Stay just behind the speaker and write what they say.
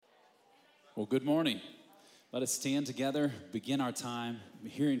Well, good morning. Let us stand together, begin our time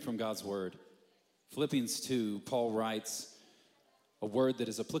hearing from God's word. Philippians 2, Paul writes a word that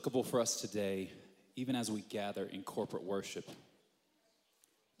is applicable for us today, even as we gather in corporate worship.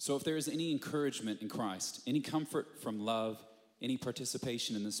 So if there is any encouragement in Christ, any comfort from love, any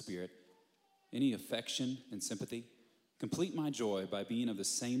participation in the Spirit, any affection and sympathy, complete my joy by being of the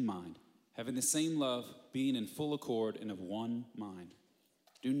same mind, having the same love, being in full accord and of one mind.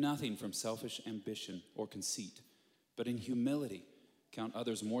 Do nothing from selfish ambition or conceit, but in humility count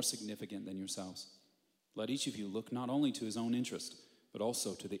others more significant than yourselves. Let each of you look not only to his own interest, but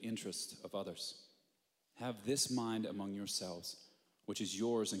also to the interest of others. Have this mind among yourselves, which is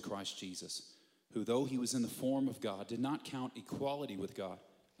yours in Christ Jesus, who, though he was in the form of God, did not count equality with God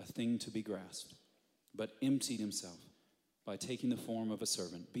a thing to be grasped, but emptied himself by taking the form of a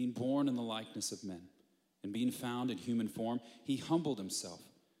servant, being born in the likeness of men, and being found in human form, he humbled himself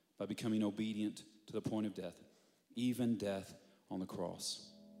by becoming obedient to the point of death, even death on the cross.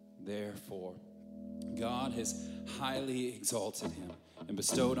 Therefore, God has highly exalted him and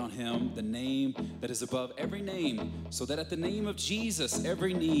bestowed on him the name that is above every name, so that at the name of Jesus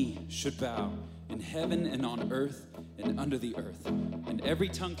every knee should bow, in heaven and on earth and under the earth, and every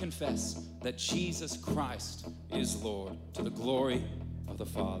tongue confess that Jesus Christ is Lord, to the glory of the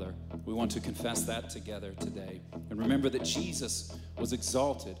Father. We want to confess that together today. And remember that Jesus was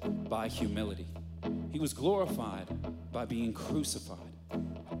exalted by humility. He was glorified by being crucified.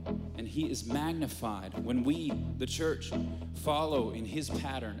 And he is magnified when we, the church, follow in his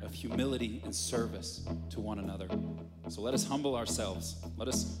pattern of humility and service to one another. So let us humble ourselves. Let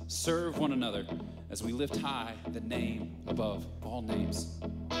us serve one another as we lift high the name above all names.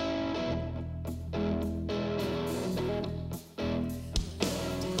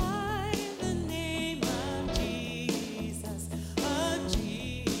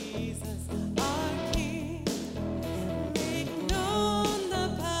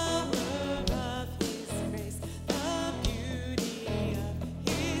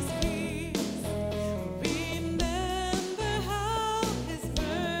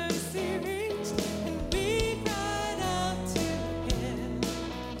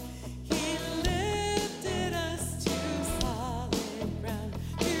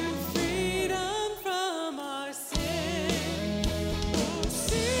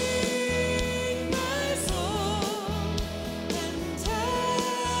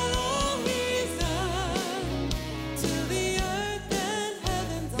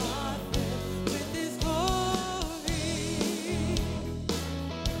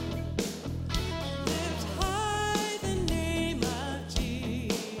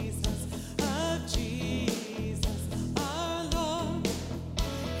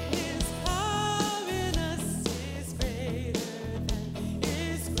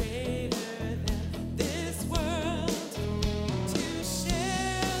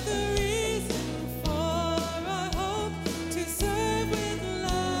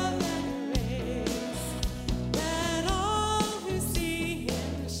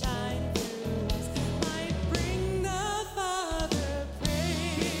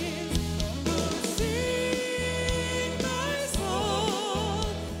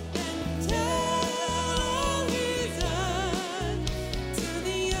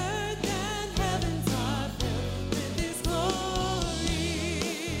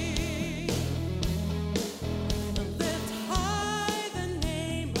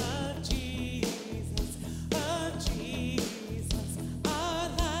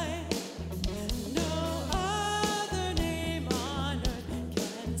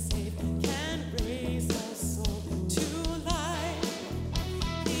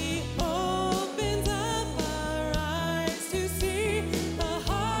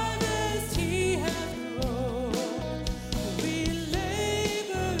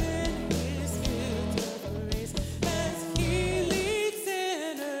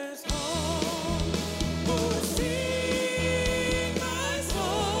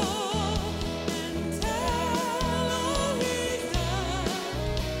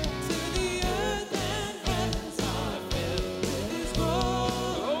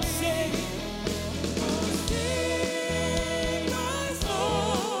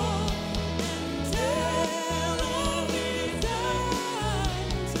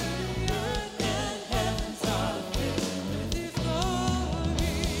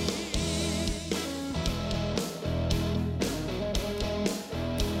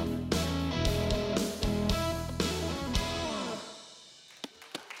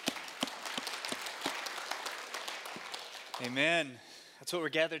 Amen. That's what we're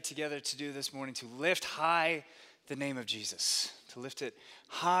gathered together to do this morning, to lift high the name of Jesus, to lift it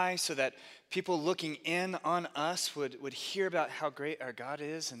high so that people looking in on us would hear about how great our God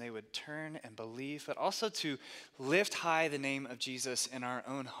is and they would turn and believe, but also to lift high the name of Jesus in our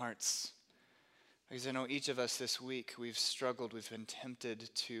own hearts. Because I know each of us this week, we've struggled, we've been tempted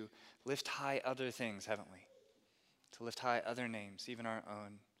to lift high other things, haven't we? To lift high other names, even our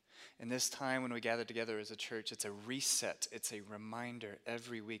own. In this time when we gather together as a church, it's a reset, it's a reminder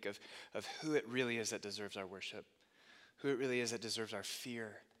every week of who it really is that deserves our worship, who it really is that deserves our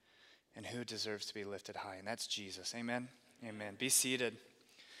fear, and who deserves to be lifted high, and that's Jesus. Amen? Amen. Be seated.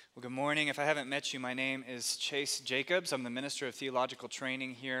 Well, good morning. If I haven't met you, my name is Chase Jacobs. I'm the Minister of Theological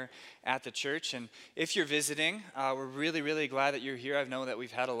Training here at the church. And if you're visiting, we're really, really glad that you're here. I know that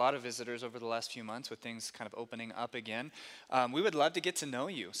we've had a lot of visitors over the last few months with things kind of opening up again. We would love to get to know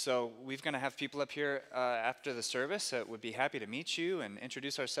you. So we're going to have people up here after the service that would be happy to meet you and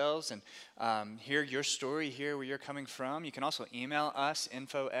introduce ourselves and hear your story, hear where you're coming from. You can also email us,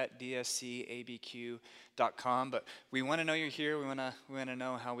 info@dscabq.com. But we want to know you're here. We want to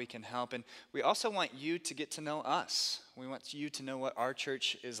know how we can help. And we also want you to get to know us. We want you to know what our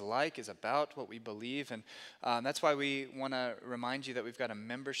church is like, is about, what we believe. And that's why we want to remind you that we've got a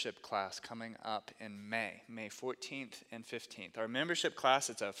membership class coming up in May 14th and 15th. Our membership class,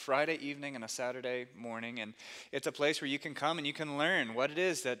 it's a Friday evening and a Saturday morning. And it's a place where you can come and you can learn what it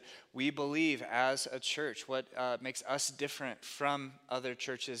is that we believe as a church, what makes us different from other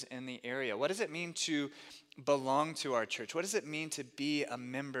churches in the area. What does it mean to belong to our church? What does it mean to be a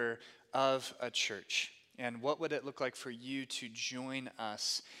member of a church? And what would it look like for you to join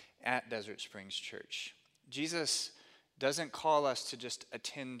us at Desert Springs Church? Jesus doesn't call us to just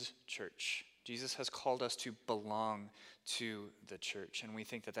attend church. Jesus has called us to belong to the church, and we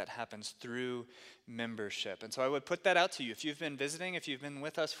think that happens through membership. And so I would put that out to you. If you've been visiting, if you've been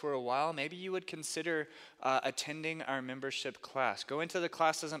with us for a while, maybe you would consider attending our membership class. Going to the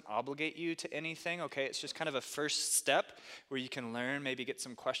class doesn't obligate you to anything, okay? It's just kind of a first step where you can learn, maybe get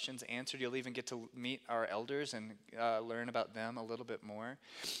some questions answered. You'll even get to meet our elders and learn about them a little bit more.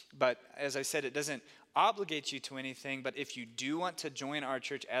 But as I said, it doesn't obligate you to anything, but if you do want to join our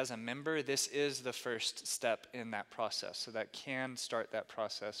church as a member, this is the first step in that process. So that can start that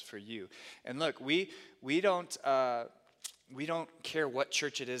process for you. And look, we don't care what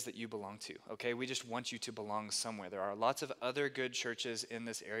church it is that you belong to, okay? We just want you to belong somewhere. There are lots of other good churches in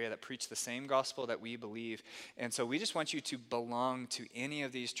this area that preach the same gospel that we believe, and so we just want you to belong to any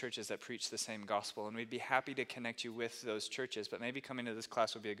of these churches that preach the same gospel, and we'd be happy to connect you with those churches, but maybe coming to this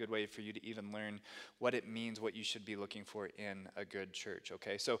class would be a good way for you to even learn what it means, what you should be looking for in a good church,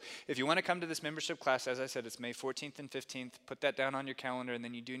 okay? So if you want to come to this membership class, as I said, it's May 14th and 15th. Put that down on your calendar, and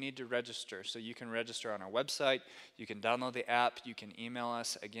then you do need to register. So you can register on our website. You can download the app, you can email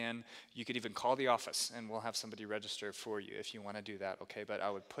us. Again, you could even call the office and we'll have somebody register for you if you want to do that, okay? But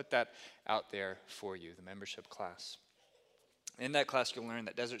I would put that out there for you, the membership class. In that class, you'll learn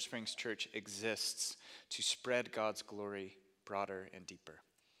that Desert Springs Church exists to spread God's glory broader and deeper.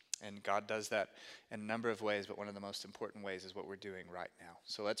 And God does that in a number of ways, but one of the most important ways is what we're doing right now.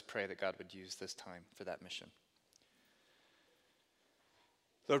 So let's pray that God would use this time for that mission.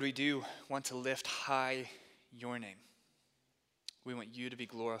 Lord, we do want to lift high your name. We want you to be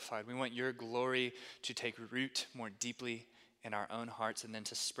glorified. We want your glory to take root more deeply in our own hearts and then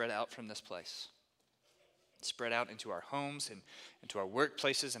to spread out from this place. Spread out into our homes and into our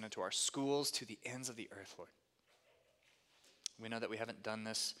workplaces and into our schools to the ends of the earth, Lord. We know that we haven't done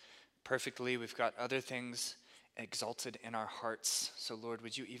this perfectly. We've got other things exalted in our hearts. So, Lord,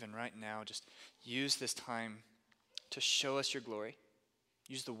 would you even right now just use this time to show us your glory?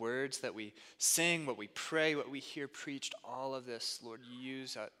 Use the words that we sing, what we pray, what we hear preached, all of this, Lord,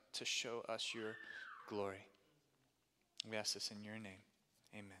 use to show us your glory. We ask this in your name.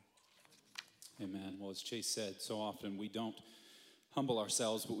 Amen. Amen. Well, as Chase said, so often we don't humble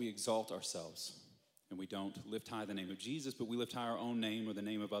ourselves, but we exalt ourselves. And we don't lift high the name of Jesus, but we lift high our own name or the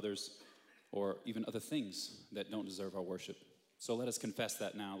name of others or even other things that don't deserve our worship. So let us confess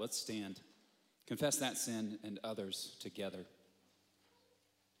that now. Let's stand. Confess that sin and others together.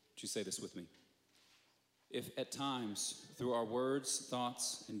 Would you say this with me? If at times, through our words,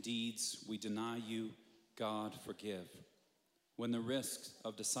 thoughts, and deeds, we deny you, God, forgive. When the risks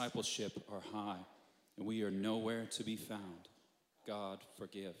of discipleship are high and we are nowhere to be found, God,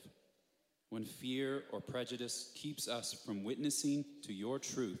 forgive. When fear or prejudice keeps us from witnessing to your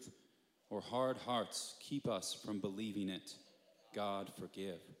truth, or hard hearts keep us from believing it, God,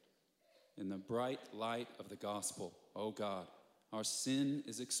 forgive. In the bright light of the gospel, O God, our sin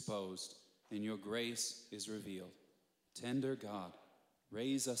is exposed and your grace is revealed. Tender God,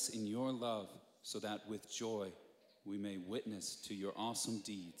 raise us in your love so that with joy we may witness to your awesome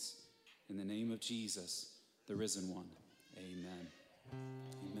deeds. In the name of Jesus, the risen one. Amen.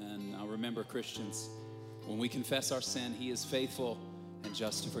 Amen. Now remember, Christians, when we confess our sin, he is faithful and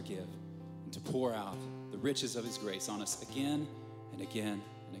just to forgive and to pour out the riches of his grace on us again and again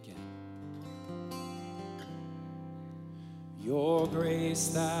and again. Your grace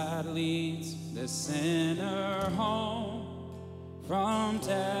that leads the sinner home from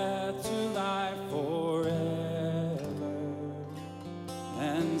death to life forever,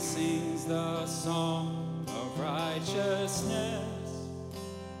 and sings the song of righteousness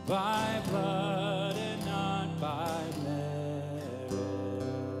by blood and not by merit.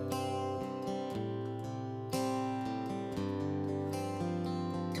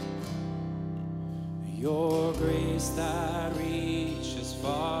 Your grace that reaches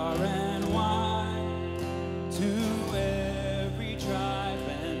far and wide to every tribe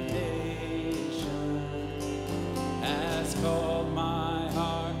and nation has called my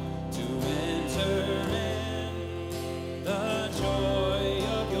heart to enter in the joy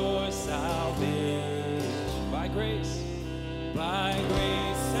of your salvation. By grace I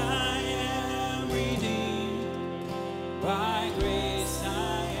am redeemed. By grace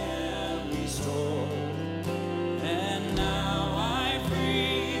I am restored. And now I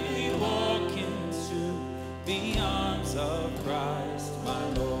freely walk into the arms of Christ my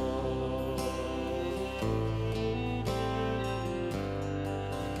Lord.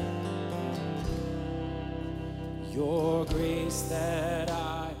 Your grace that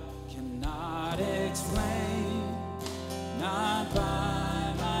I cannot explain, not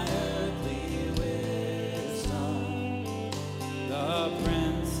by my earthly wisdom, the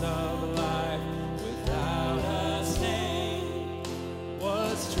Prince of Life without a stain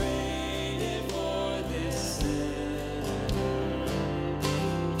was traded for this sin.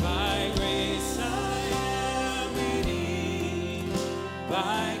 By grace I am redeemed,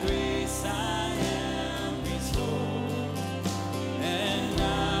 by grace I am restored, and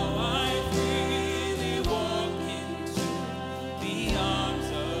now I freely walk into the arms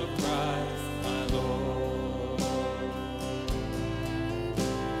of Christ my Lord.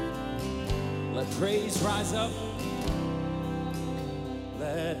 Let praise rise up,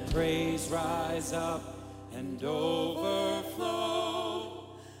 let praise rise up and overflow.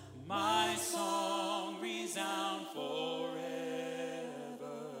 My song resound forever,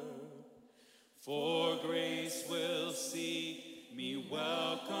 for grace will see me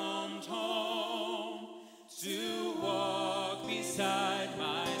welcomed home to walk beside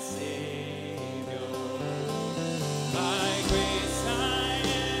my Savior. By grace I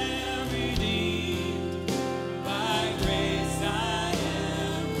am redeemed, by grace I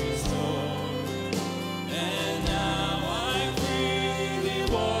am restored, and now I freely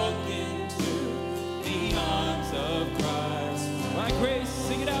walk into the arms of Christ. By grace,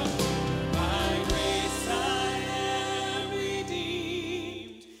 sing it out. By grace I am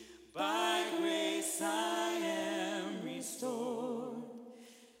redeemed, by grace I am restored,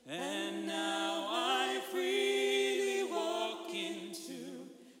 and now I freely walk into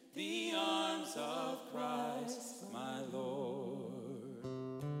the arms of Christ my Lord.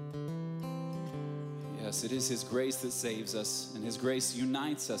 Yes, it is his grace that saves us, and his grace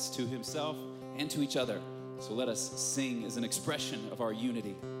unites us to himself and to each other. So let us sing as an expression of our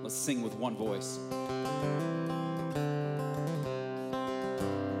unity. Let's sing with one voice.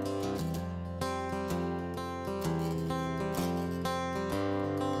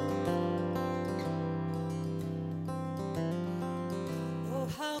 Oh,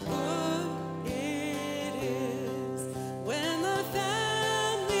 how good it is when the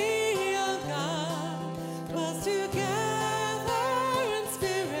family of God dwells together in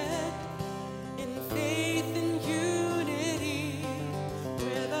spirit, in faith and unity,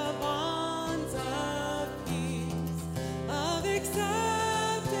 where the bonds of peace, of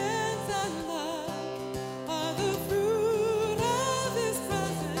acceptance and love are the fruit of His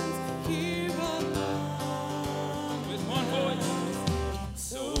presence here among. With one voice.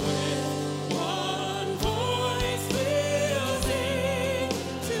 So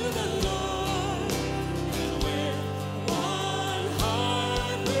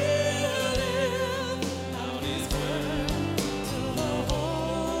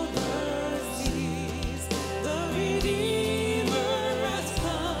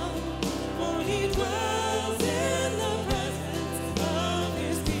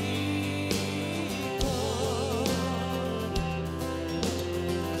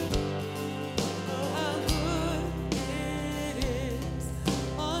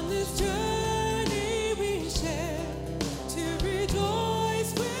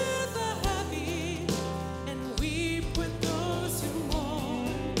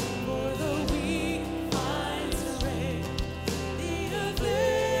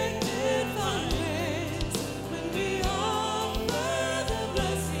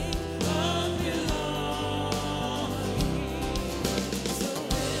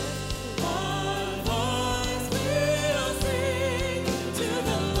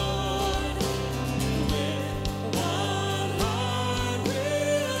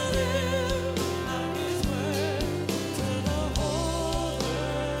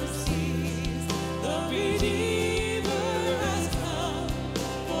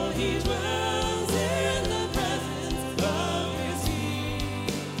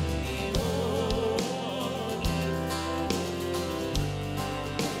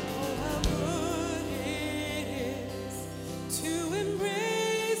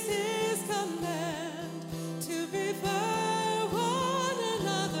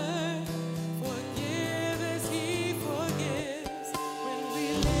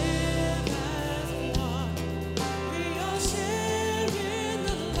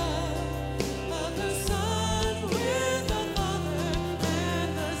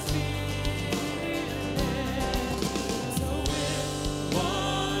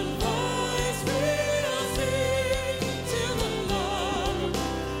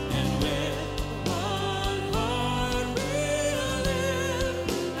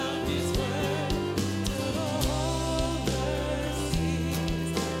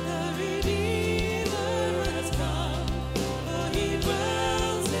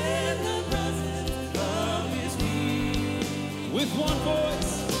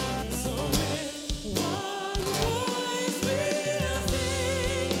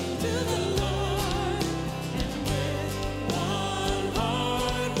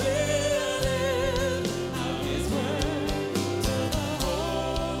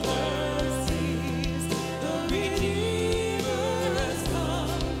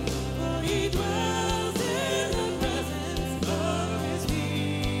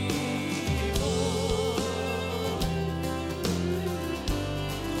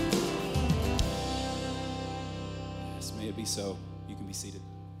so, you can be seated.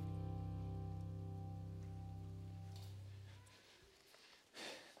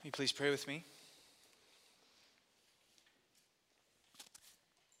 Will you please pray with me?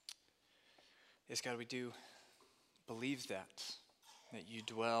 Yes, God, we do believe that you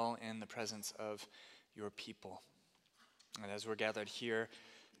dwell in the presence of your people. And as we're gathered here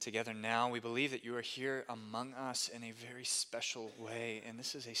together now, we believe that you are here among us in a very special way, and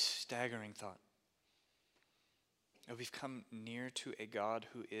this is a staggering thought. That we've come near to a God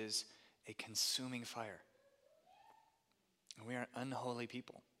who is a consuming fire. And we are unholy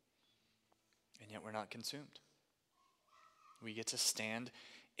people, and yet we're not consumed. We get to stand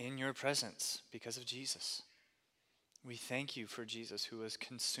in your presence because of Jesus. We thank you for Jesus, who was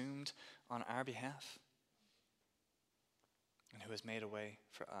consumed on our behalf and who has made a way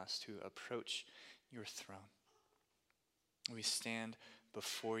for us to approach your throne. We stand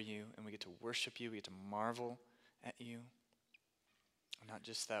before you and we get to worship you, we get to marvel at you. And not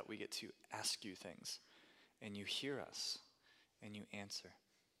just that, we get to ask you things and you hear us and you answer.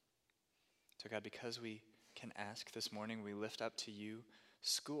 So God, because we can ask this morning, we lift up to you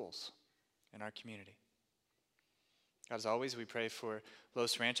schools in our community. God, as always, we pray for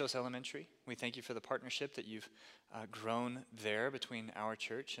Los Ranchos Elementary. We thank you for the partnership that you've grown there between our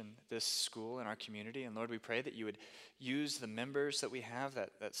church and this school and our community. And Lord, we pray that you would use the members that we have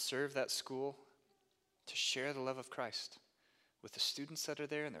that serve that school to share the love of Christ with the students that are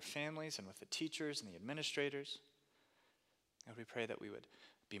there and their families and with the teachers and the administrators. God, we pray that we would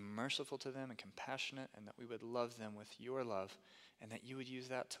be merciful to them and compassionate, and that we would love them with your love, and that you would use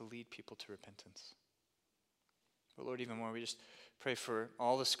that to lead people to repentance. But Lord, even more, we just pray for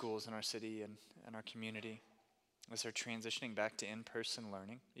all the schools in our city and our community as they're transitioning back to in-person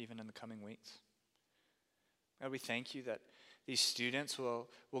learning, even in the coming weeks. God, we thank you that these students will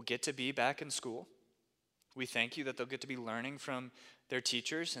get to be back in school. We thank you that they'll get to be learning from their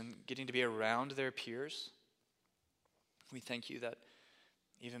teachers and getting to be around their peers. We thank you that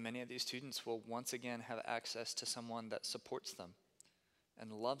even many of these students will once again have access to someone that supports them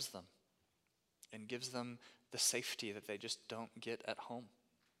and loves them and gives them the safety that they just don't get at home.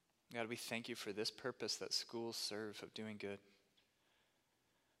 God, we thank you for this purpose that schools serve of doing good.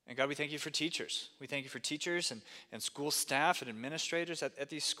 And God, we thank you for teachers. We thank you for teachers and school staff and administrators at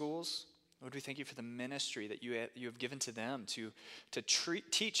these schools. Lord, we thank you for the ministry that you have given to them to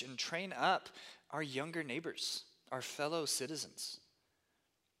teach and train up our younger neighbors, our fellow citizens.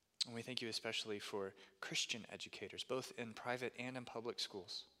 And we thank you especially for Christian educators, both in private and in public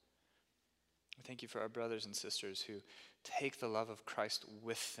schools. We thank you for our brothers and sisters who take the love of Christ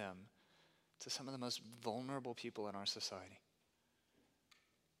with them to some of the most vulnerable people in our society.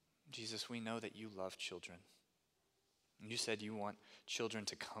 Jesus, we know that you love children. You said you want children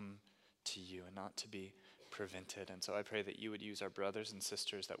to come to you and not to be prevented. And so I pray that you would use our brothers and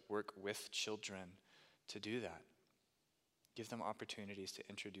sisters that work with children to do that. Give them opportunities to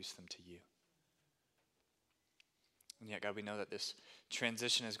introduce them to you. And yet, God, we know that this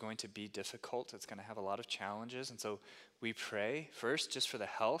transition is going to be difficult. It's going to have a lot of challenges. And so we pray first just for the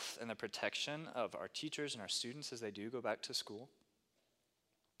health and the protection of our teachers and our students as they do go back to school.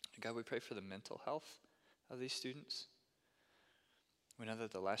 And God, we pray for the mental health of these students. We know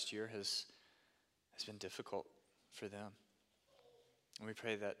that the last year has been difficult for them. And we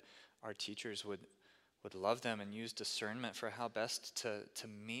pray that our teachers would love them and use discernment for how best to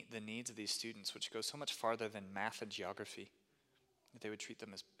meet the needs of these students, which goes so much farther than math and geography. That they would treat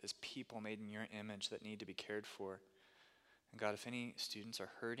them as people made in your image that need to be cared for. And God, if any students are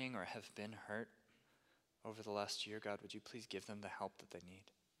hurting or have been hurt over the last year, God, would you please give them the help that they need?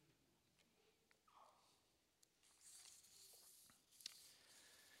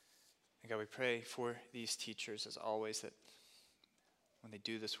 And God, we pray for these teachers, as always, that when they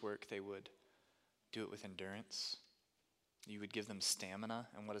do this work, they would do it with endurance. You would give them stamina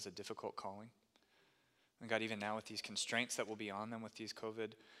in what is a difficult calling. And God, even now with these constraints that will be on them with these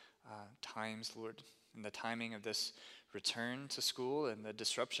COVID times, Lord, and the timing of this return to school and the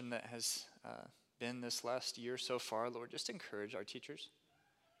disruption that has been this last year so far, Lord, just encourage our teachers.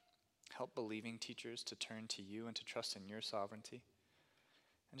 Help believing teachers to turn to you and to trust in your sovereignty.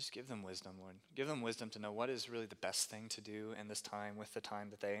 And just give them wisdom, Lord. Give them wisdom to know what is really the best thing to do in this time with the time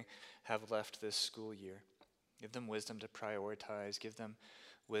that they have left this school year. Give them wisdom to prioritize. Give them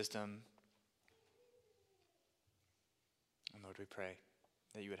wisdom. And Lord, we pray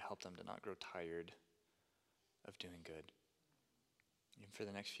that you would help them to not grow tired of doing good. Even for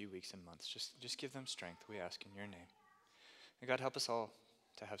the next few weeks and months, just give them strength, we ask in your name. And God, help us all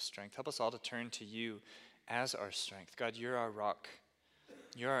to have strength. Help us all to turn to you as our strength. God, you're our rock.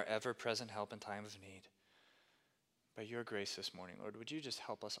 You're our ever-present help in time of need. by your grace this morning. Lord, would you just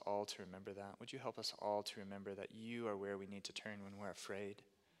help us all to remember that? Would you help us all to remember that you are where we need to turn when we're afraid?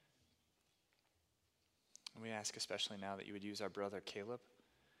 And we ask especially now that you would use our brother Caleb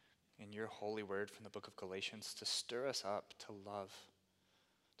in your holy word from the book of Galatians to stir us up to love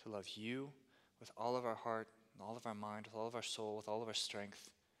you with all of our heart, with all of our mind, with all of our soul, with all of our strength,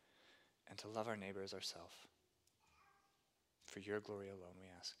 and to love our neighbor as ourselves. For your glory alone, we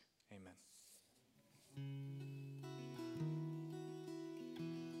ask. Amen.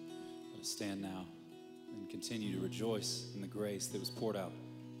 Let us stand now and continue to rejoice in the grace that was poured out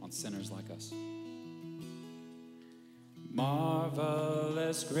on sinners like us.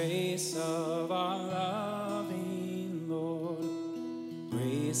 Marvelous grace of our loving Lord,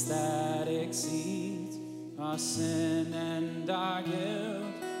 grace that exceeds our sin and our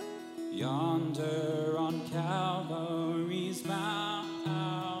guilt. Yonder on Calvary's mount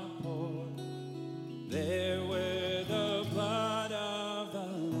outpoured, there where the blood of the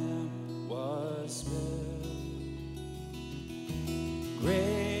Lamb was spilled.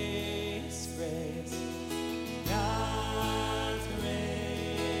 Grace, grace, God's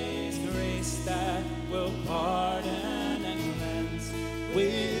grace, grace that will pardon and cleanse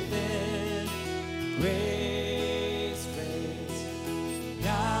within. Grace, grace,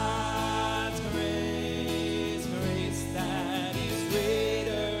 God's grace, grace that is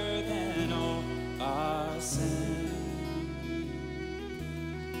greater than all our sin.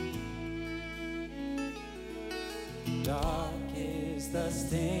 Dark is the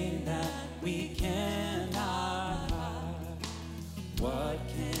stain that we cannot hide. What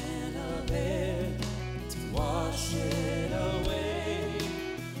can avail to wash it away?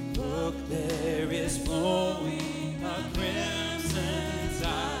 Look, there is flowing a crimson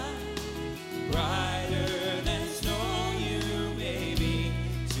tide, brighter than snow you may be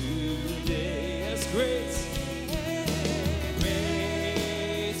today. As grace,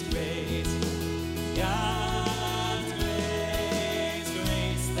 grace, grace, God's grace,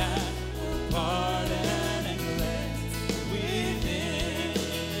 grace that will pardon and cleanse within.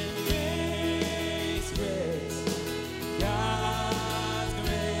 Grace, grace, God's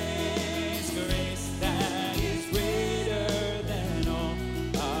grace, grace that is greater than all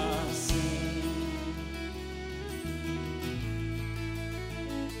our sin.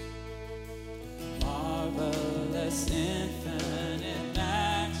 Marvelous, infinite,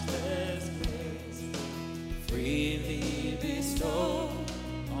 matchless grace, freely bestowed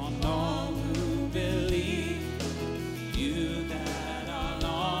on all who believe. You that are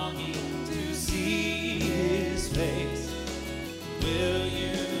longing to see His face, will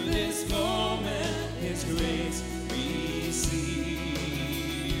you this moment His grace receive?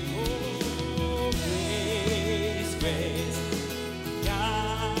 Oh, grace, grace,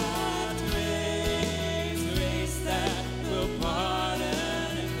 God's grace, grace that will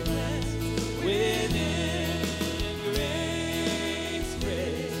pardon and cleanse within. Grace,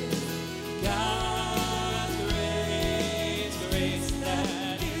 grace, God's grace, grace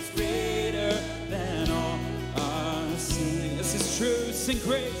that is greater than all our sin. This is true. Sing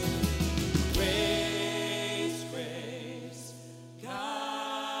grace. Grace, grace,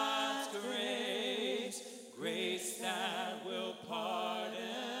 God's grace, grace that will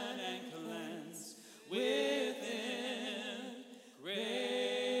pardon and cleanse within.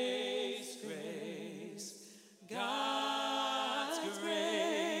 Grace, grace, God's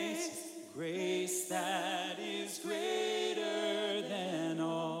grace, grace that is greater than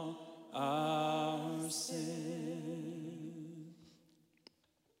all our sin.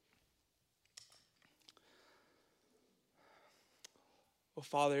 Well,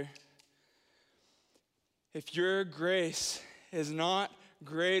 Father, if your grace is not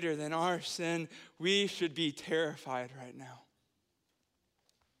greater than our sin, we should be terrified right now.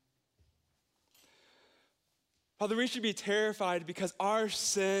 Father, we should be terrified because our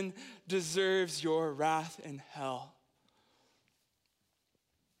sin deserves your wrath in hell.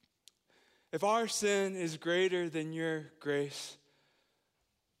 If our sin is greater than your grace,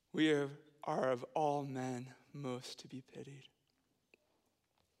 we are of all men most to be pitied.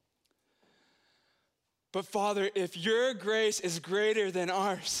 But Father, if your grace is greater than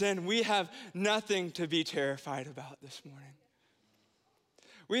our sin, we have nothing to be terrified about this morning.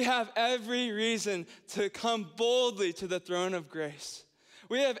 We have every reason to come boldly to the throne of grace.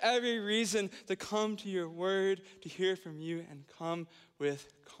 We have every reason to come to your word, to hear from you, and come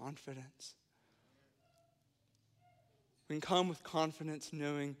with confidence. We can come with confidence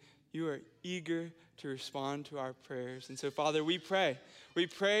knowing you are eager to respond to our prayers. And so, Father, we pray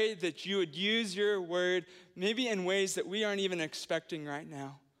that you would use your word maybe in ways that we aren't even expecting right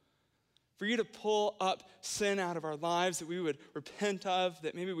now. for you to pull up sin out of our lives that we would repent of,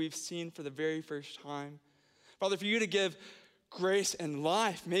 that maybe we've seen for the very first time. Father, for you to give grace and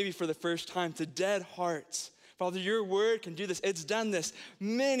life, maybe for the first time, to dead hearts. Father, your word can do this. It's done this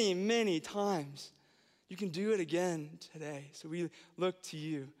many, many times. You can do it again today. So we look to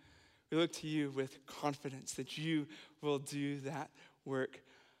you. We look to you with confidence that you will do that work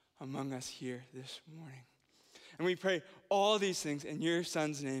among us here this morning. And we pray all these things in your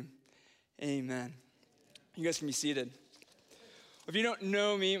Son's name. Amen. You guys can be seated. If you don't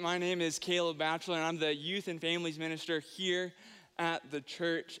know me, my name is Caleb Batchelor, and I'm the youth and families minister here at the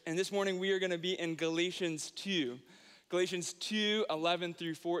church. And this morning we are going to be in Galatians 2. Galatians 2, 11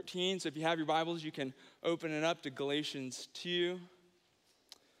 through 14. So if you have your Bibles, you can open it up to Galatians 2,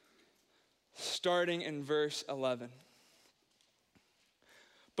 starting in verse 11.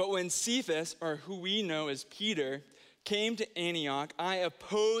 But when Cephas, or who we know as Peter, came to Antioch, I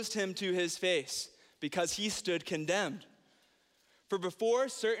opposed him to his face because he stood condemned. For before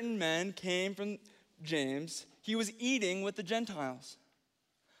certain men came from James, he was eating with the Gentiles.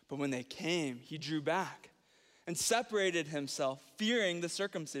 But when they came, he drew back and separated himself, fearing the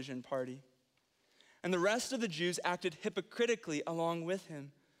circumcision party. And the rest of the Jews acted hypocritically along with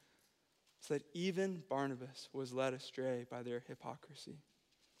him, so that even Barnabas was led astray by their hypocrisy.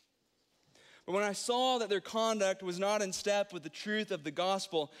 But when I saw that their conduct was not in step with the truth of the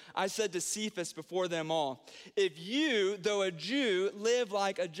gospel, I said to Cephas before them all, if you, though a Jew, live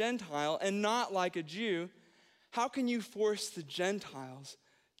like a Gentile and not like a Jew, how can you force the Gentiles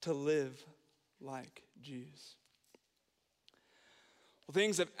to live like Jews? Well,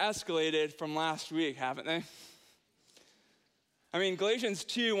 things have escalated from last week, haven't they? I mean, Galatians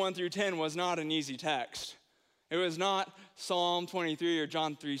 2, 1 through 10 was not an easy text. It was not Psalm 23 or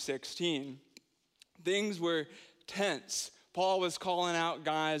John 3:16. Things were tense. Paul was calling out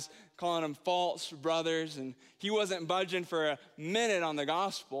guys, calling them false brothers, and he wasn't budging for a minute on the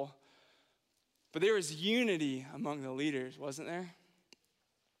gospel. But there was unity among the leaders, wasn't there?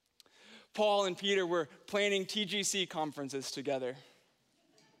 Paul and Peter were planning TGC conferences together.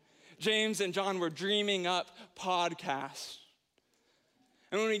 James and John were dreaming up podcasts.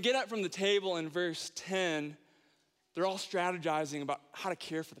 And when we get up from the table in verse 10, they're all strategizing about how to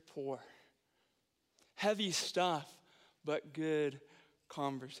care for the poor. Heavy stuff, but good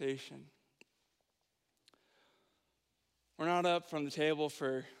conversation. We're not up from the table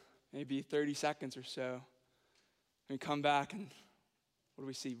for maybe 30 seconds or so. We come back and what do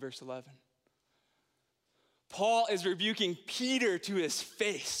we see? Verse 11. Paul is rebuking Peter to his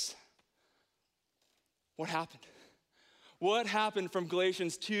face. What happened? What happened from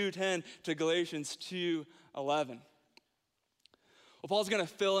Galatians 2:10 to Galatians 2:11? Well, Paul's going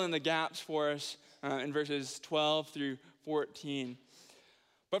to fill in the gaps for us in verses 12 through 14.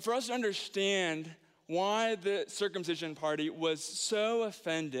 But for us to understand why the circumcision party was so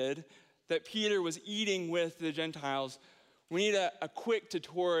offended that Peter was eating with the Gentiles, we need a quick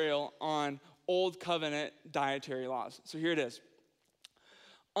tutorial on Old Covenant dietary laws. So here it is.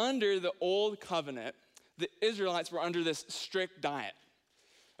 Under the Old Covenant, the Israelites were under this strict diet.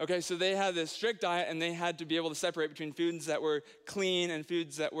 Okay, so they had this strict diet and they had to be able to separate between foods that were clean and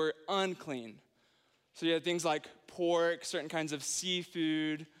foods that were unclean. So you had things like pork, certain kinds of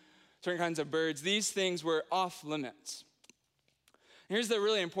seafood, certain kinds of birds. These things were off limits. Here's the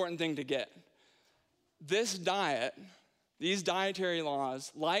really important thing to get. This diet, these dietary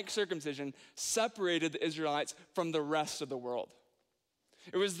laws, like circumcision, separated the Israelites from the rest of the world.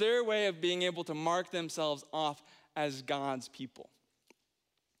 It was their way of being able to mark themselves off as God's people.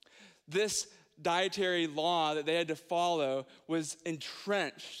 This dietary law that they had to follow was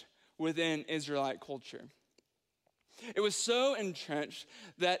entrenched within Israelite culture. It was so entrenched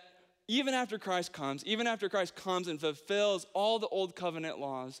that even after Christ comes and fulfills all the old covenant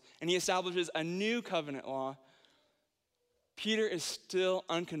laws, and he establishes a new covenant law, Peter is still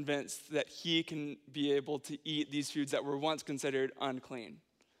unconvinced that he can be able to eat these foods that were once considered unclean.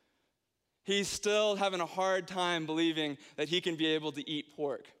 He's still having a hard time believing that he can be able to eat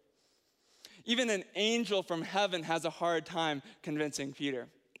pork. Even an angel from heaven has a hard time convincing Peter.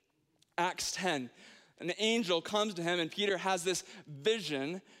 Acts 10, an angel comes to him and Peter has this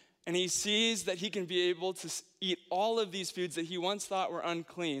vision and he sees that he can be able to eat all of these foods that he once thought were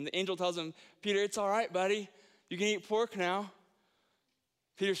unclean. The angel tells him, Peter, it's all right, buddy. You can eat pork now.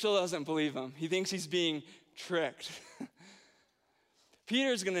 Peter still doesn't believe him. He thinks he's being tricked.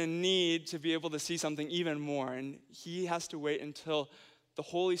 Peter's going to need to be able to see something even more, and he has to wait until the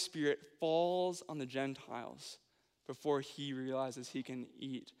Holy Spirit falls on the Gentiles before he realizes he can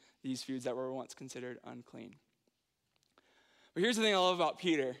eat these foods that were once considered unclean. But here's the thing I love about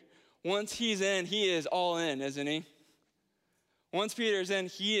Peter. Once he's in, he is all in, isn't he? Once Peter's in,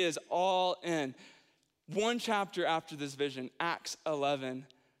 he is all in. One chapter after this vision, Acts 11,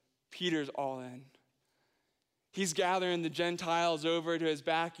 Peter's all in. He's gathering the Gentiles over to his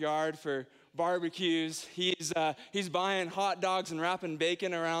backyard for barbecues. He's buying hot dogs and wrapping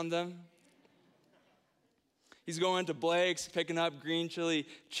bacon around them. He's going to Blake's, picking up green chili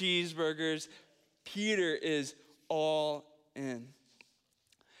cheeseburgers. Peter is all in.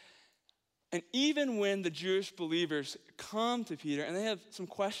 And even when the Jewish believers come to Peter and they have some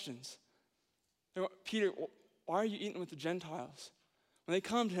questions, they're, Peter, why are you eating with the Gentiles? When they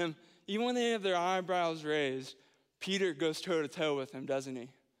come to him, even when they have their eyebrows raised, Peter goes toe-to-toe with him, doesn't he?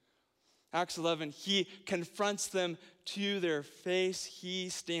 Acts 11, he confronts them to their face. He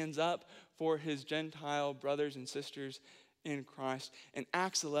stands up for his Gentile brothers and sisters in Christ. In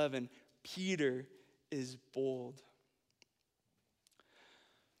Acts 11, Peter is bold.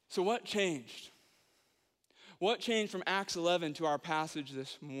 So what changed? What changed from Acts 11 to our passage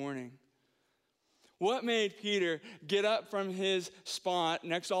this morning? What made Peter get up from his spot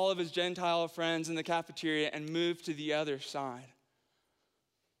next to all of his Gentile friends in the cafeteria and move to the other side?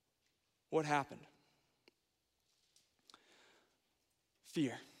 What happened?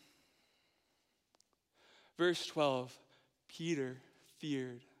 Fear. Verse 12, Peter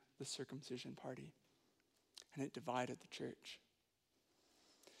feared the circumcision party, and it divided the church.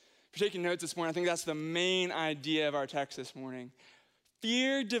 If you're taking notes this morning, I think that's the main idea of our text this morning.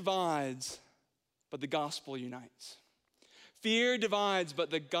 Fear divides, but the gospel unites. Fear divides,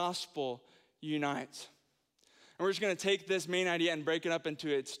 but the gospel unites. And we're just going to take this main idea and break it up into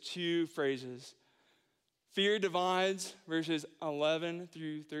its two phrases. Fear divides, verses 11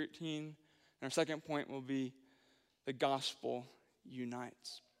 through 13. And our second point will be the gospel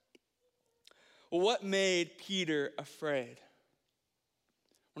unites. Well, what made Peter afraid?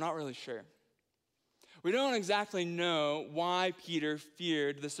 We're not really sure. We don't exactly know why Peter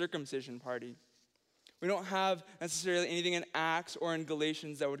feared the circumcision party. We don't have necessarily anything in Acts or in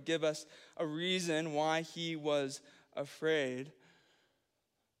Galatians that would give us a reason why he was afraid.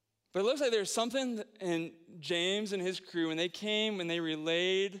 But it looks like there's something in James and his crew, when they came, when they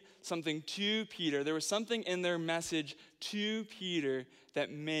relayed something to Peter, there was something in their message to Peter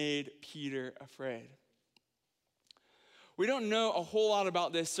that made Peter afraid. We don't know a whole lot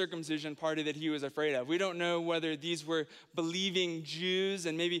about this circumcision party that he was afraid of. We don't know whether these were believing Jews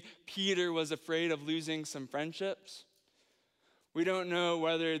and maybe Peter was afraid of losing some friendships. We don't know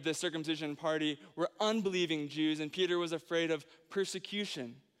whether the circumcision party were unbelieving Jews and Peter was afraid of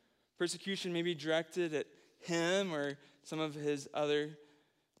persecution. Persecution maybe directed at him or some of his other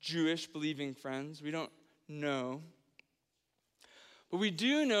Jewish believing friends. We don't know. But we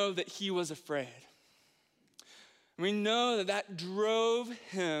do know that he was afraid. We know that that drove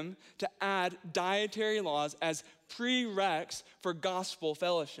him to add dietary laws as prereqs for gospel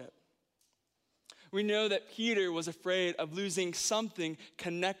fellowship. We know that Peter was afraid of losing something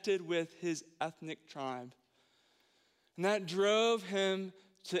connected with his ethnic tribe. And that drove him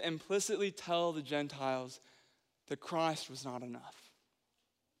to implicitly tell the Gentiles that Christ was not enough.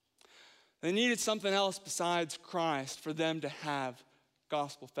 They needed something else besides Christ for them to have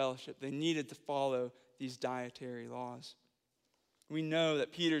gospel fellowship. They needed to follow these dietary laws. We know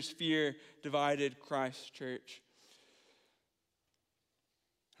that Peter's fear divided Christ's church.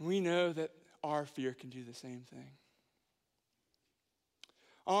 And we know that our fear can do the same thing.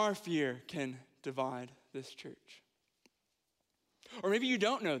 Our fear can divide this church. Or maybe you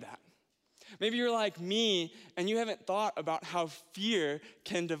don't know that. Maybe you're like me and you haven't thought about how fear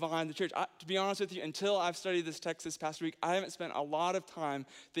can divide the church. To be honest with you, until I've studied this text this past week, I haven't spent a lot of time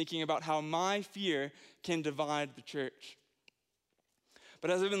thinking about how my fear can divide the church. But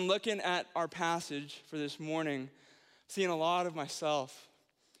as I've been looking at our passage for this morning, I've seen a lot of myself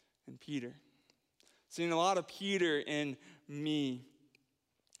in Peter. Seeing a lot of Peter in me.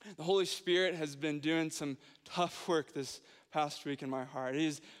 The Holy Spirit has been doing some tough work this past week in my heart.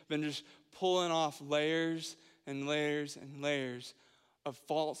 He's been just pulling off layers and layers and layers of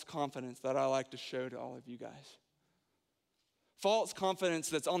false confidence that I like to show to all of you guys. False confidence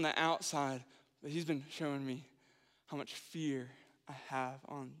that's on the outside, but he's been showing me how much fear I have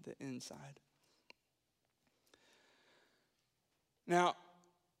on the inside. Now,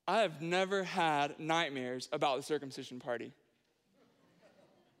 I have never had nightmares about the circumcision party.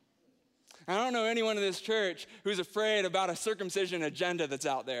 I don't know anyone in this church who's afraid about a circumcision agenda that's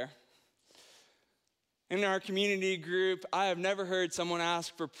out there. In our community group, I have never heard someone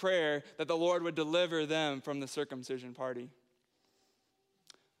ask for prayer that the Lord would deliver them from the circumcision party.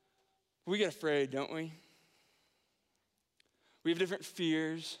 We get afraid, don't we? We have different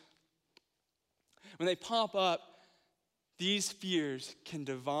fears. when they pop up, these fears can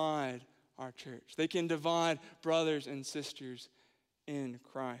divide our church. They can divide brothers and sisters in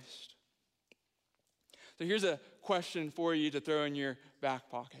Christ. So here's a question for you to throw in your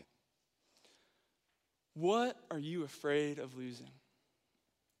back pocket. What are you afraid of losing?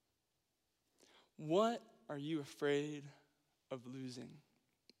 What are you afraid of losing?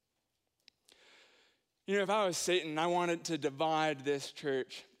 You know, if I was Satan and I wanted to divide this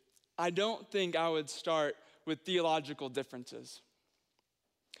church, I don't think I would start with theological differences.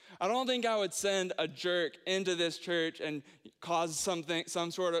 I don't think I would send a jerk into this church and cause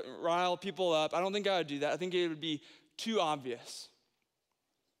some sort of rile people up. I don't think I would do that. I think it would be too obvious.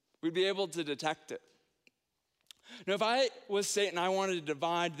 We'd be able to detect it. Now, if I was Satan, I wanted to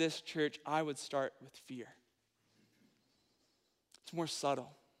divide this church, I would start with fear. It's more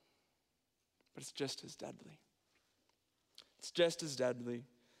subtle, but it's just as deadly. It's just as deadly,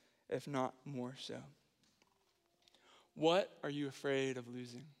 if not more so. What are you afraid of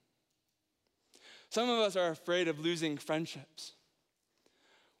losing? Some of us are afraid of losing friendships.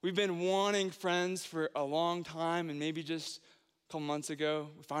 We've been wanting friends for a long time, and maybe just a couple months ago,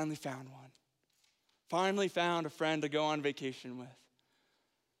 we finally found one. Finally found a friend to go on vacation with.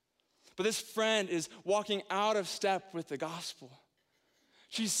 But this friend is walking out of step with the gospel.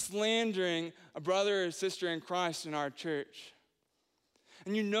 She's slandering a brother or sister in Christ in our church.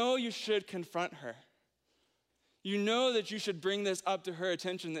 And you know you should confront her. You know that you should bring this up to her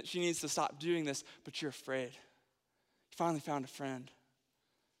attention, that she needs to stop doing this, but you're afraid. You finally found a friend.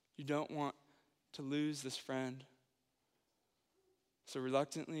 You don't want to lose this friend. So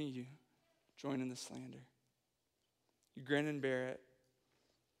reluctantly, you join in the slander. You grin and bear it.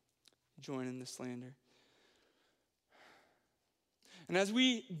 Join in the slander. And as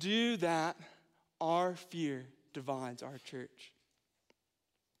we do that, our fear divides our church.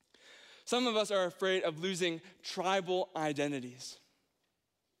 Some of us are afraid of losing tribal identities.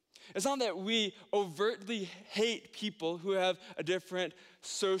 It's not that we overtly hate people who have a different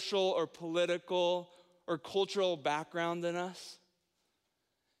social or political or cultural background than us.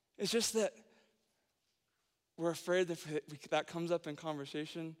 It's just that we're afraid that if that comes up in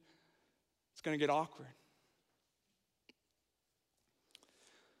conversation, it's going to get awkward.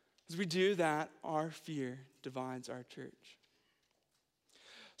 As we do that, our fear divides our church.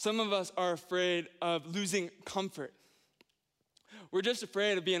 Some of us are afraid of losing comfort. We're just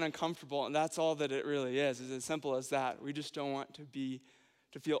afraid of being uncomfortable, and that's all that it really is. It's as simple as that. We just don't want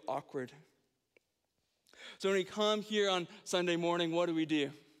to feel awkward. So when we come here on Sunday morning, what do?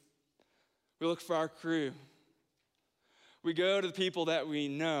 We look for our crew. We go to the people that we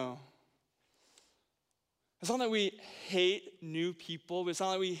know. It's not that we hate new people. It's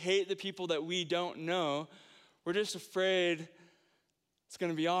not that we hate the people that we don't know. We're just afraid it's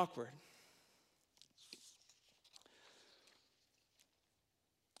going to be awkward.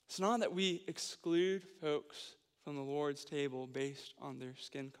 It's not that we exclude folks from the Lord's table based on their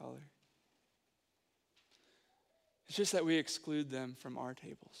skin color. It's just that we exclude them from our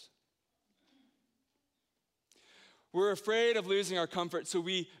tables. We're afraid of losing our comfort, so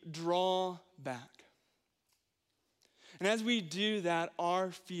we draw back. And as we do that,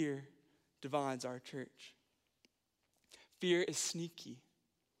 our fear divides our church. Fear is sneaky.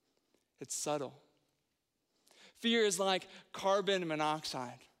 It's subtle. Fear is like carbon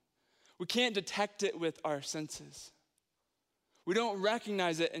monoxide. We can't detect it with our senses. We don't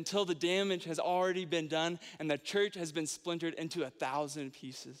recognize it until the damage has already been done and the church has been splintered into 1,000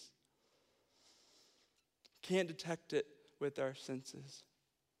 pieces. Can't detect it with our senses.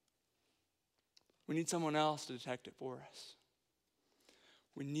 We need someone else to detect it for us.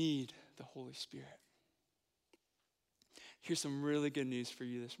 We need the Holy Spirit. Here's some really good news for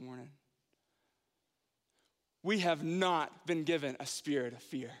you this morning. We have not been given a spirit of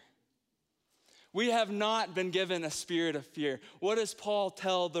fear. We have not been given a spirit of fear. What does Paul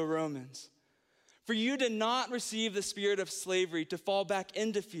tell the Romans? For you did not receive the spirit of slavery to fall back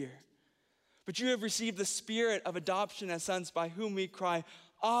into fear, but you have received the spirit of adoption as sons, by whom we cry,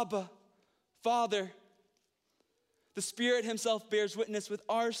 Abba, Father. The Spirit himself bears witness with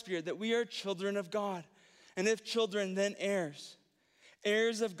our spirit that we are children of God. And if children, then heirs,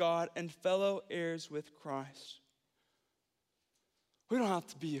 heirs of God and fellow heirs with Christ. We don't have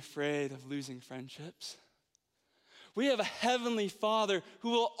to be afraid of losing friendships. We have a heavenly Father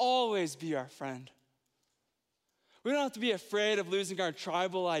who will always be our friend. We don't have to be afraid of losing our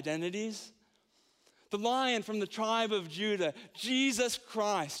tribal identities. The Lion from the tribe of Judah, Jesus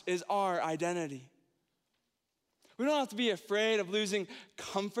Christ, is our identity. We don't have to be afraid of losing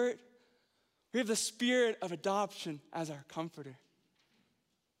comfort. We have the spirit of adoption as our comforter.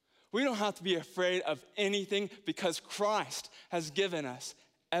 We don't have to be afraid of anything because Christ has given us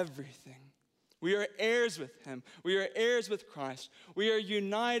everything. We are heirs with him. We are heirs with Christ. We are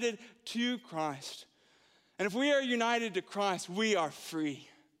united to Christ. And if we are united to Christ, we are free.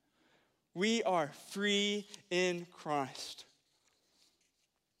 We are free in Christ.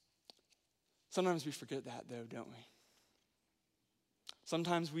 Sometimes we forget that, though, don't we?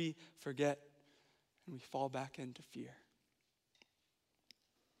 Sometimes we forget and we fall back into fear.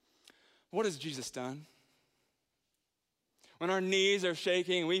 What has Jesus done? When our knees are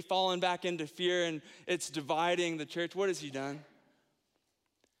shaking, we've fallen back into fear and it's dividing the church, what has he done?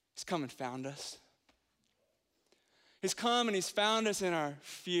 He's come and found us. He's come and he's found us in our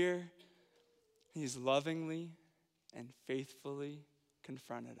fear. He's lovingly and faithfully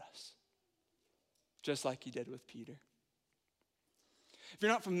confronted us, just like he did with Peter. If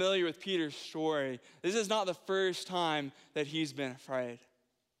you're not familiar with Peter's story, this is not the first time that he's been afraid.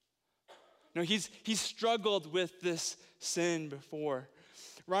 No, he's struggled with this sin before.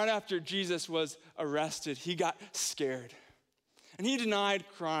 Right after Jesus was arrested, he got scared. And he denied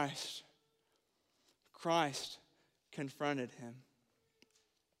Christ. Christ confronted him.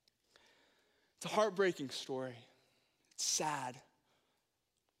 It's a heartbreaking story. It's sad.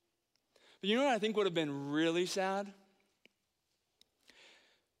 But you know what I think would have been really sad?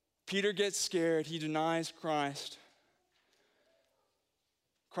 Peter gets scared. He denies Christ.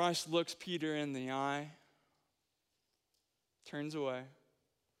 Christ looks Peter in the eye, turns away,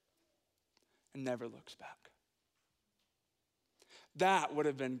 and never looks back. That would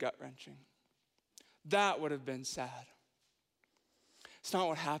have been gut-wrenching. That would have been sad. It's not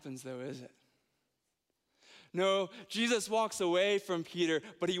what happens, though, is it? No, Jesus walks away from Peter,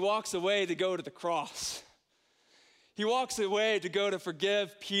 but he walks away to go to the cross. He walks away to go to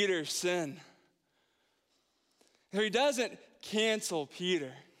forgive Peter's sin. He doesn't cancel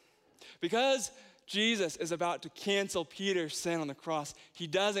Peter. Because Jesus is about to cancel Peter's sin on the cross, he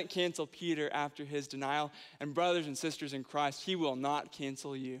doesn't cancel Peter after his denial. And brothers and sisters in Christ, he will not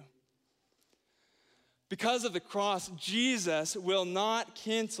cancel you. Because of the cross, Jesus will not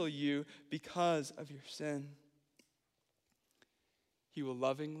cancel you because of your sin. He will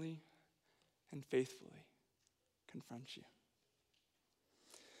lovingly and faithfully confront you.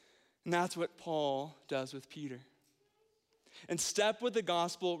 And that's what Paul does with Peter. In step with the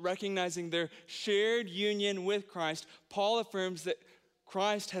gospel, recognizing their shared union with Christ, Paul affirms that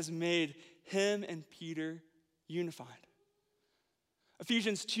Christ has made him and Peter unified.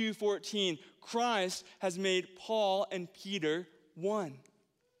 Ephesians 2:14, Christ has made Paul and Peter one.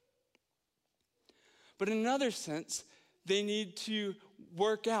 But in another sense, they need to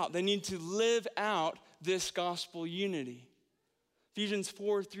work out, they need to live out this gospel unity. Ephesians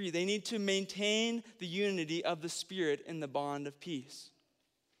 4:3, they need to maintain the unity of the Spirit in the bond of peace.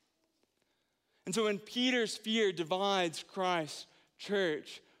 And so when Peter's fear divides Christ's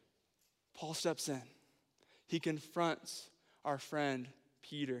church, Paul steps in. He confronts our friend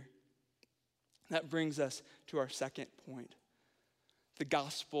Peter. That brings us to our second point. The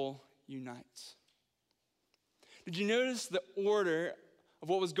gospel unites. Did you notice the order of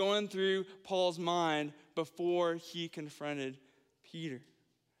what was going through Paul's mind before he confronted Peter?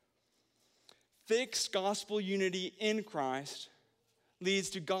 Fixed gospel unity in Christ leads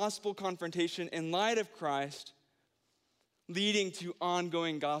to gospel confrontation in light of Christ, leading to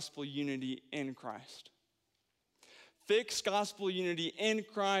ongoing gospel unity in Christ. Fixed gospel unity in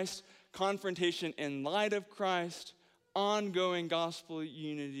Christ, confrontation in light of Christ, ongoing gospel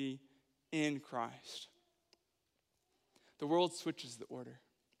unity in Christ. The world switches the order.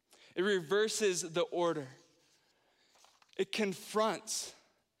 It reverses the order. It confronts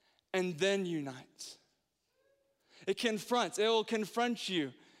and then unites. It confronts. It will confront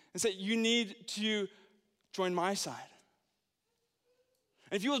you and say, you need to join my side.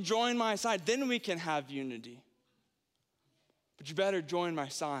 And if you will join my side, then we can have unity. But you better join my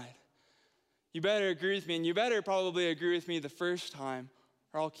side. You better agree with me, and you better probably agree with me the first time,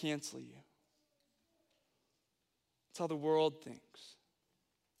 or I'll cancel you. That's how the world thinks.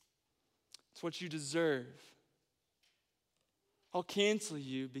 It's what you deserve. I'll cancel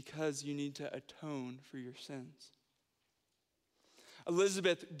you because you need to atone for your sins.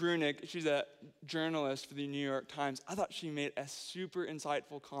 Elizabeth Brunig, she's a journalist for the New York Times. I thought she made a super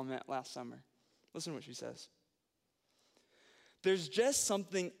insightful comment last summer. Listen to what she says. There's just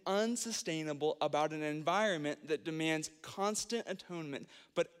something unsustainable about an environment that demands constant atonement,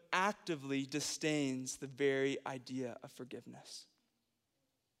 but actively disdains the very idea of forgiveness.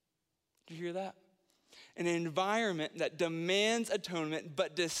 Did you hear that? An environment that demands atonement,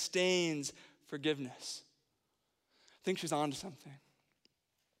 but disdains forgiveness. I think she's onto something.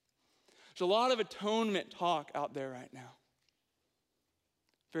 There's a lot of atonement talk out there right now.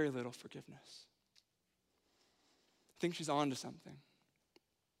 Very little forgiveness. I think she's on to something.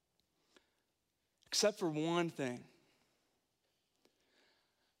 Except for one thing.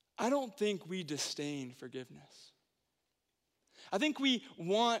 I don't think we disdain forgiveness. I think we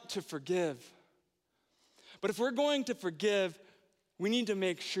want to forgive. But if we're going to forgive, we need to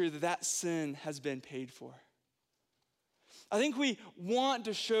make sure that that sin has been paid for. I think we want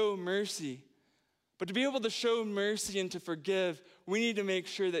to show mercy, but to be able to show mercy and to forgive, we need to make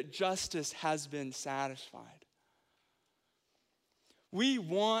sure that justice has been satisfied. We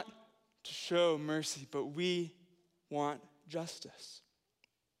want to show mercy, but we want justice.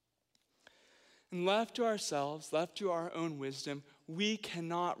 And left to ourselves, left to our own wisdom, we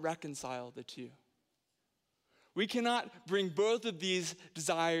cannot reconcile the two. We cannot bring both of these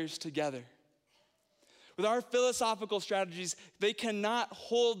desires together. With our philosophical strategies, they cannot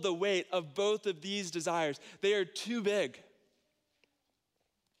hold the weight of both of these desires. They are too big.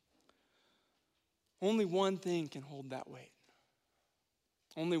 Only one thing can hold that weight.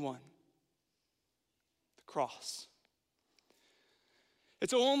 Only one. The cross.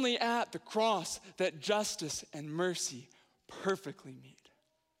 It's only at the cross that justice and mercy perfectly meet.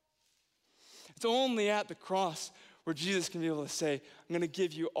 It's only at the cross where Jesus can be able to say, I'm going to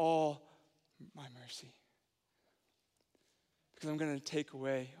give you all my mercy. Because I'm going to take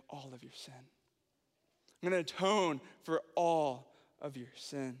away all of your sin. I'm going to atone for all of your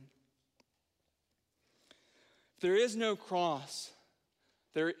sin. If there is no cross,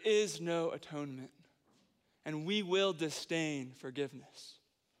 there is no atonement. And we will disdain forgiveness.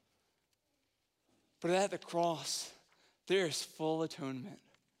 But at the cross, there is full atonement.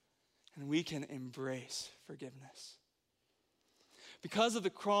 And we can embrace forgiveness. Because of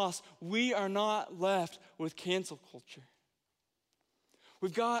the cross, we are not left with cancel culture.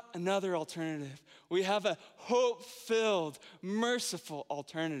 We've got another alternative. We have a hope-filled, merciful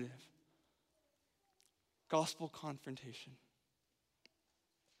alternative. Gospel confrontation.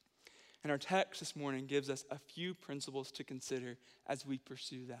 And our text this morning gives us a few principles to consider as we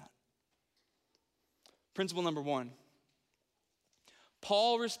pursue that. Principle number 1.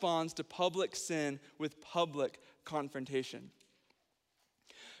 Paul responds to public sin with public confrontation.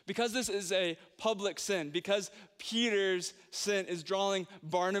 Because this is a public sin, because Peter's sin is drawing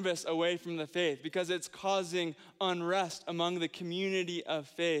Barnabas away from the faith, because it's causing unrest among the community of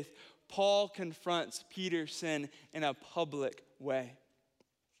faith, Paul confronts Peter's sin in a public way.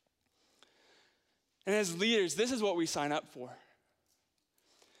 And as leaders, this is what we sign up for.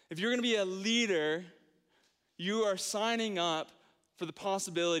 If you're going to be a leader, you are signing up for the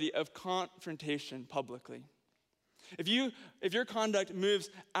possibility of confrontation publicly. If your conduct moves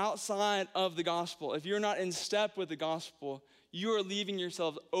outside of the gospel, if you're not in step with the gospel, you are leaving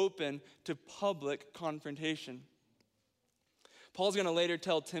yourself open to public confrontation. Paul's going to later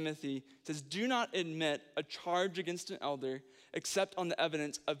tell Timothy, says, do not admit a charge against an elder except on the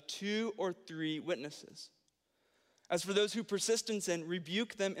evidence of 2 or 3 witnesses. As for those who persist in sin,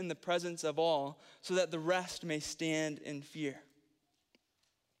 rebuke them in the presence of all, so that the rest may stand in fear.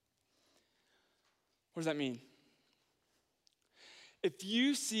 What does that mean? If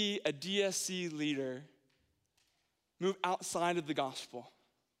you see a DSC leader move outside of the gospel,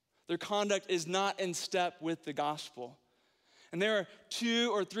 their conduct is not in step with the gospel, and there are 2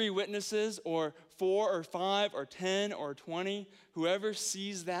 or 3 witnesses, or 4 or 5 or 10 or 20, whoever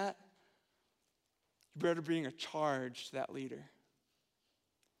sees that, you better bring a charge to that leader.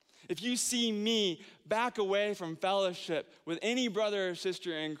 If you see me back away from fellowship with any brother or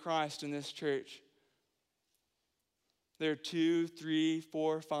sister in Christ in this church, there are 2, 3,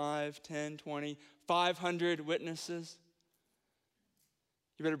 4, 5, 10, 20, 500 witnesses.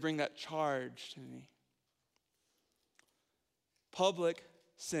 You better bring that charge to me. Public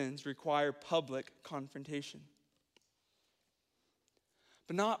sins require public confrontation,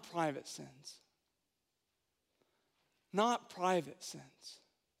 but not private sins. Not private sins.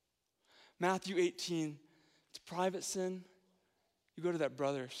 Matthew 18, it's private sin. You go to that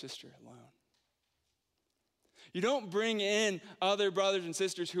brother or sister alone. You don't bring in other brothers and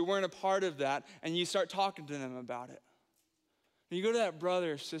sisters who weren't a part of that and you start talking to them about it. You go to that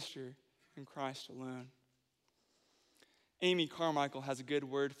brother or sister in Christ alone. Amy Carmichael has a good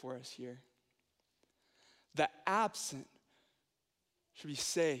word for us here. The absent should be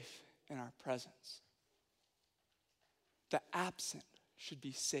safe in our presence. The absent should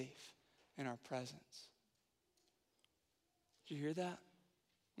be safe in our presence. Did you hear that?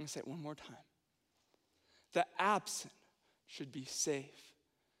 I'm going to say it one more time. The absent should be safe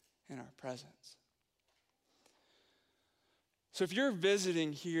in our presence. So if you're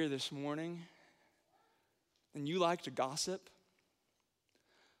visiting here this morning and you like to gossip,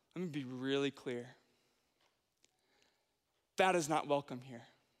 let me be really clear. That is not welcome here.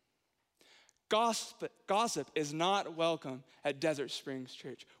 Gossip is not welcome at Desert Springs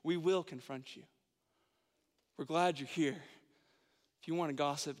Church. We will confront you. We're glad you're here. If you want to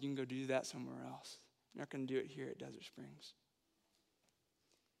gossip, you can go do that somewhere else. You're not going to do it here at Desert Springs.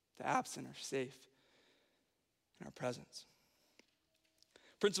 The absent are safe in our presence.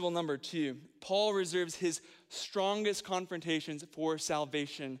 Principle number 2, Paul reserves his strongest confrontations for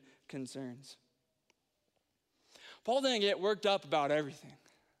salvation concerns. Paul didn't get worked up about everything.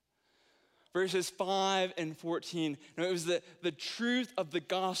 Verses 5 and 14, it was the truth of the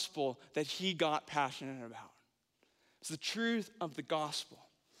gospel that he got passionate about. It's the truth of the gospel.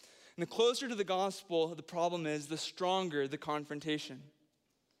 And the closer to the gospel, the problem is, the stronger the confrontation.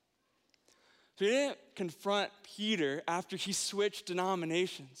 So he didn't confront Peter after he switched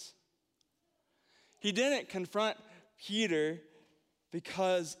denominations. He didn't confront Peter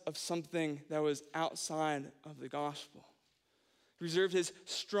because of something that was outside of the gospel. He reserved his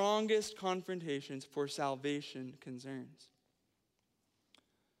strongest confrontations for salvation concerns.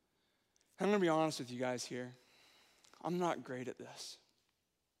 I'm going to be honest with you guys here. I'm not great at this.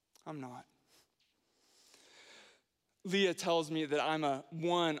 I'm not. Leah tells me that I'm a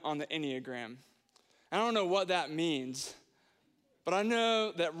 1 on the Enneagram. I don't know what that means, but I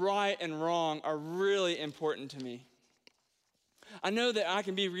know that right and wrong are really important to me. I know that I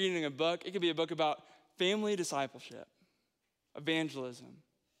can be reading a book. It could be a book about family discipleship, evangelism.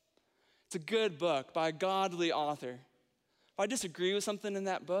 It's a good book by a godly author. If I disagree with something in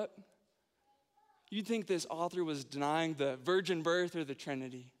that book, you'd think this author was denying the virgin birth or the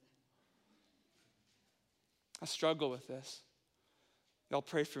Trinity. I struggle with this. Y'all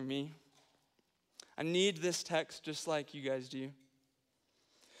pray for me. I need this text just like you guys do.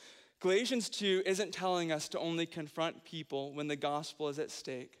 Galatians 2 isn't telling us to only confront people when the gospel is at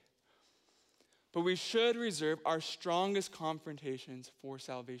stake, but we should reserve our strongest confrontations for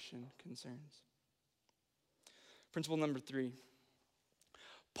salvation concerns. Principle number 3.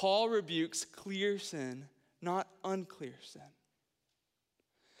 Paul rebukes clear sin, not unclear sin.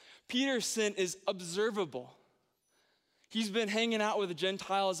 Peter's sin is observable. He's been hanging out with the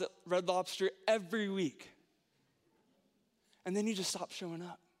Gentiles at Red Lobster every week. And then he just stopped showing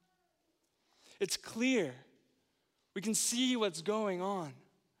up. It's clear. We can see what's going on.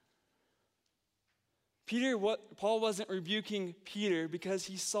 Paul wasn't rebuking Peter because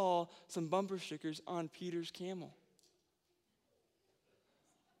he saw some bumper stickers on Peter's camel.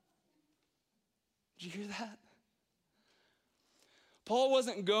 Did you hear that? Paul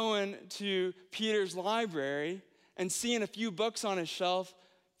wasn't going to Peter's library and seeing a few books on his shelf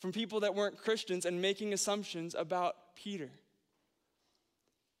from people that weren't Christians and making assumptions about Peter.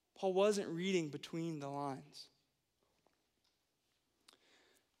 Paul wasn't reading between the lines.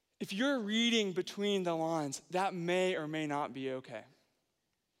 If you're reading between the lines, that may or may not be okay.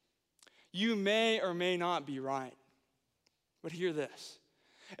 You may or may not be right. But hear this.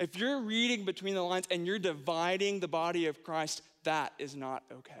 If you're reading between the lines and you're dividing the body of Christ, that is not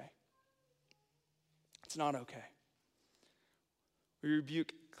okay. It's not okay. We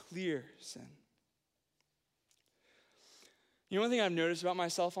rebuke clear sin. You know one thing I've noticed about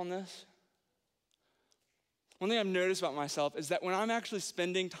myself on this? One thing I've noticed about myself is that when I'm actually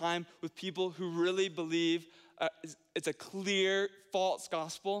spending time with people who really believe it's a clear, false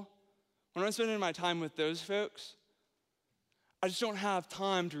gospel, when I'm spending my time with those folks, I just don't have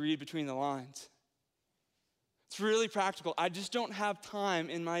time to read between the lines. It's really practical. I just don't have time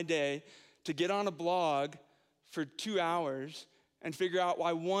in my day to get on a blog for 2 hours and figure out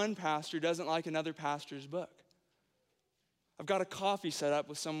why one pastor doesn't like another pastor's book. I've got a coffee set up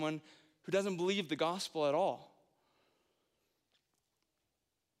with someone who doesn't believe the gospel at all.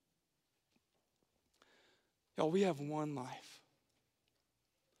 Y'all, we have one life.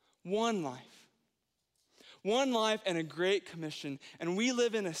 One life. One life and a great commission. And we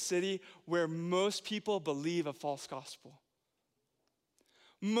live in a city where most people believe a false gospel.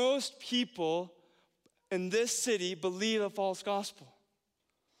 Most people in this city believe a false gospel.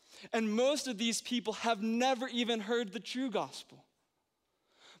 And most of these people have never even heard the true gospel.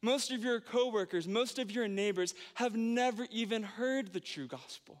 Most of your coworkers, most of your neighbors have never even heard the true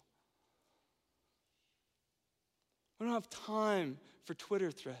gospel. We don't have time for Twitter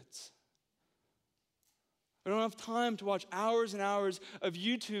threads. We don't have time to watch hours and hours of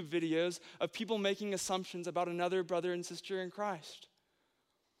YouTube videos of people making assumptions about another brother and sister in Christ.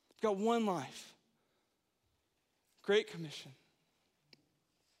 We've got one life. Great commission.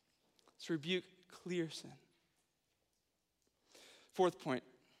 Let's rebuke clear sin. Fourth point,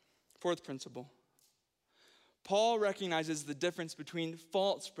 fourth principle. Paul recognizes the difference between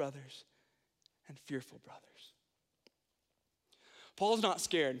false brothers and fearful brothers. Paul's not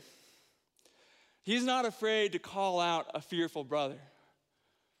scared. He's not afraid to call out a fearful brother,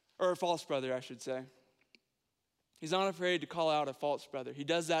 or a false brother, I should say. He's not afraid to call out a false brother. He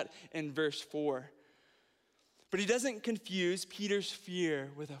does that in verse 4. But he doesn't confuse Peter's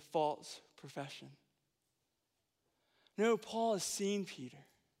fear with a false profession. No, Paul has seen Peter.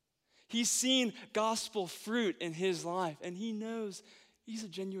 He's seen gospel fruit in his life, and he knows he's a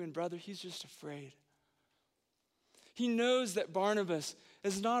genuine brother. He's just afraid. He knows that Barnabas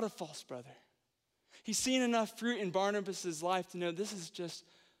is not a false brother. He's seen enough fruit in Barnabas' life to know this is just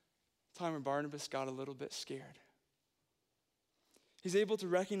a time when Barnabas got a little bit scared. He's able to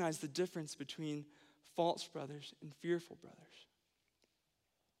recognize the difference between false brothers and fearful brothers.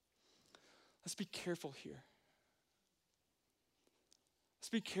 Let's be careful here. Let's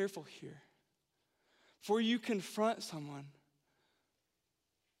be careful here. Before you confront someone,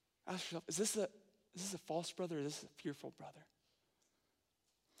 ask yourself, is this a false brother or is this a fearful brother?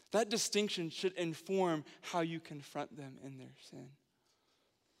 That distinction should inform how you confront them in their sin.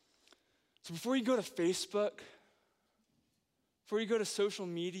 So before you go to Facebook, before you go to social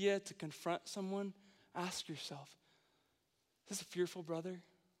media to confront someone, ask yourself, is this a fearful brother?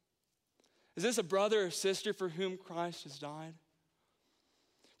 Is this a brother or sister for whom Christ has died?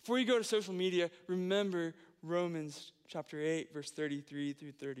 Before you go to social media, remember Romans chapter 8, verse 33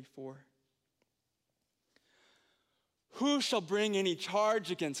 through 34. Who shall bring any charge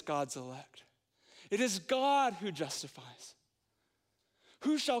against God's elect? It is God who justifies.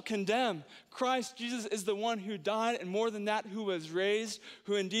 Who shall condemn? Christ Jesus is the one who died, and more than that, who was raised,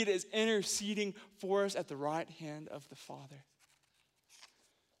 who indeed is interceding for us at the right hand of the Father.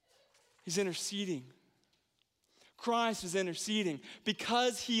 He's interceding. Christ is interceding.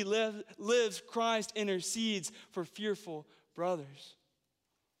 Because he lives, Christ intercedes for fearful brothers.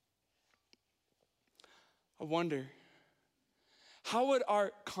 I wonder, how would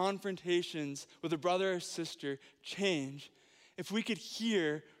our confrontations with a brother or sister change if we could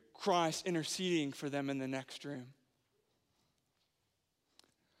hear Christ interceding for them in the next room?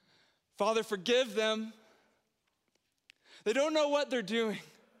 Father, forgive them. They don't know what they're doing.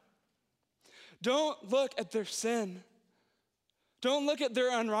 Don't look at their sin. Don't look at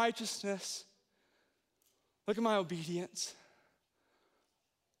their unrighteousness. Look at my obedience.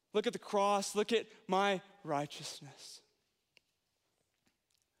 Look at the cross. Look at my righteousness.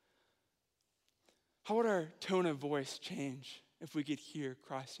 How would our tone of voice change if we could hear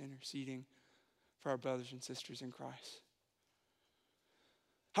Christ interceding for our brothers and sisters in Christ?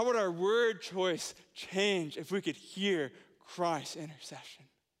 How would our word choice change if we could hear Christ's intercession?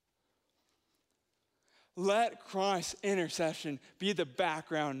 Let Christ's intercession be the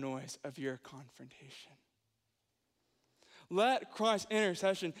background noise of your confrontation. Let Christ's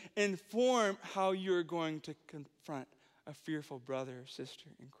intercession inform how you're going to confront a fearful brother or sister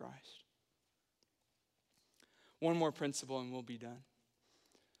in Christ. One more principle and we'll be done.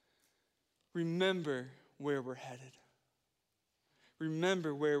 Remember where we're headed.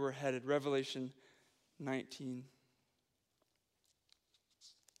 Remember where we're headed. Revelation 19.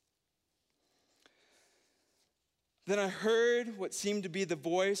 Then I heard what seemed to be the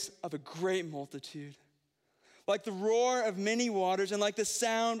voice of a great multitude, like the roar of many waters and like the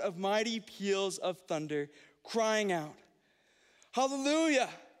sound of mighty peals of thunder, crying out, Hallelujah!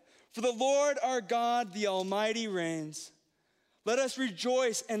 For the Lord our God, the Almighty, reigns. Let us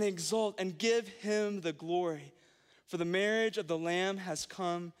rejoice and exult and give him the glory. For the marriage of the Lamb has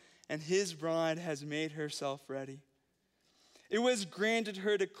come, and his bride has made herself ready. It was granted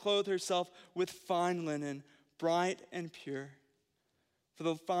her to clothe herself with fine linen, bright and pure. For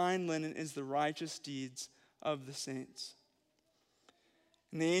the fine linen is the righteous deeds of the saints.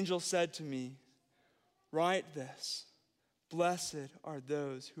 And the angel said to me, Write this. Blessed are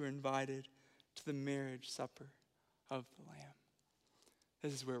those who are invited to the marriage supper of the Lamb.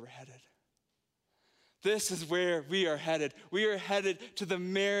 This is where we're headed. This is where we are headed. We are headed to the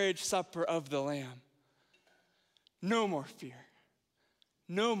marriage supper of the Lamb. No more fear.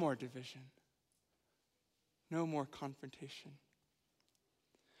 No more division. No more confrontation.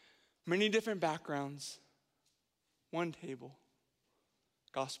 Many different backgrounds. One table.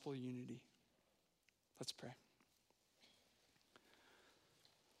 Gospel unity. Let's pray.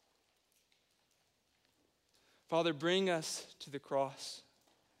 Father, bring us to the cross.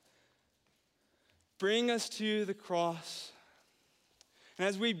 Bring us to the cross. And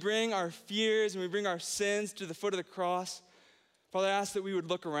as we bring our fears and we bring our sins to the foot of the cross, Father, I ask that we would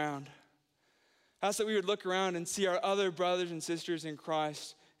look around. I ask that we would look around and see our other brothers and sisters in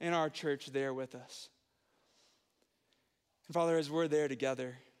Christ in our church there with us. And Father, as we're there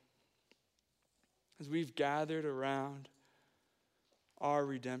together, as we've gathered around our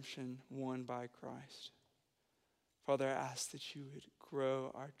redemption won by Christ, Father, I ask that you would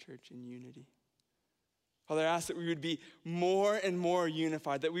grow our church in unity. Father, I ask that we would be more and more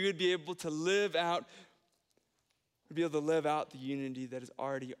unified, that we would be able to live out the unity that is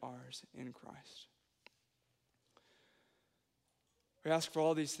already ours in Christ. We ask for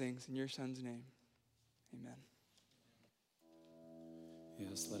all these things in your Son's name. Amen.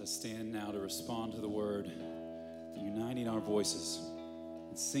 Yes, let us stand now to respond to the word, uniting our voices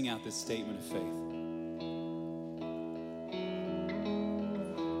and sing out this statement of faith.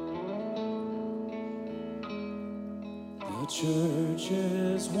 The church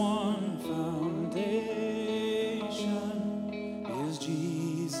is one foundation, is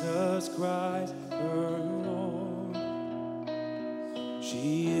Jesus Christ her Lord.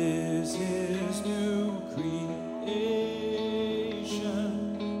 She is his new creation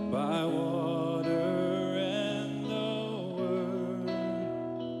by water and the word.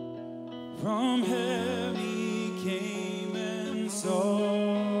 From heaven he came and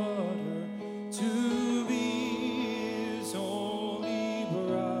sought her to be his holy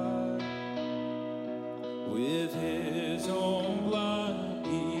bride. With his own blood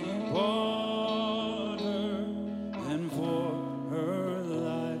he bought her, and for her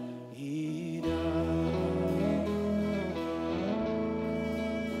life he died.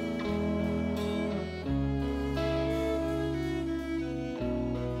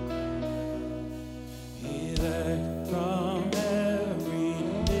 Elect from every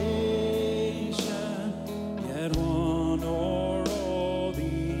nation, yet one o'er all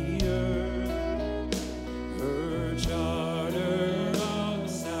the earth. Her charter of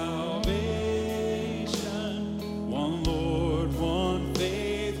salvation, one Lord, one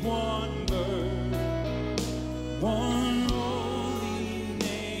faith, one birth, one holy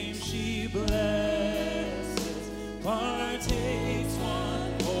name she blesses, partakes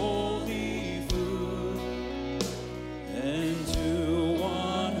one holy food, and to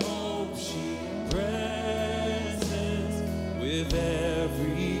one hope she presses with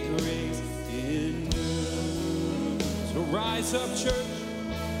every grace in new. So rise up, church.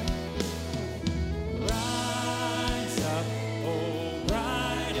 Rise up, oh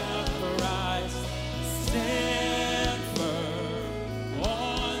bride of Christ. Stand firm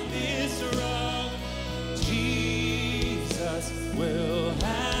on this rock. Jesus will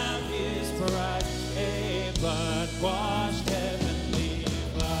have his bride, a blood-washed heavenly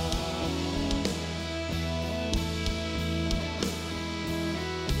flood.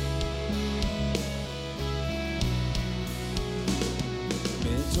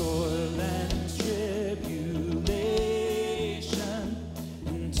 Mid toil and tribulation,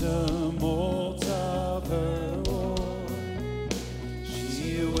 and tumult of her war,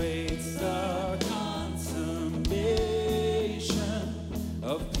 she awaits the consummation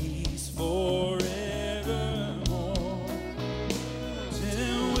of peace forevermore.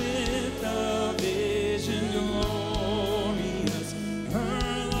 Till with the vision glorious,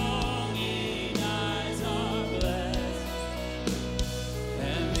 her longing eyes are blessed,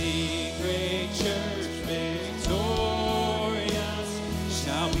 and the great church victorious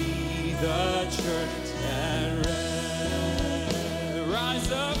shall be the church at rest.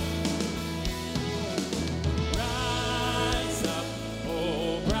 Rise up. Rise up,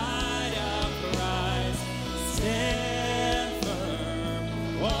 oh bride of Christ. Stand firm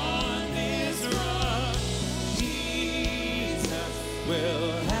on this rock. Jesus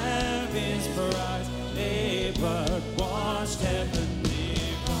will have his prize, a blood-washed heavenly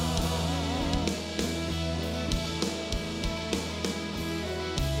bride.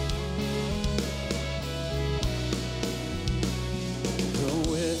 Go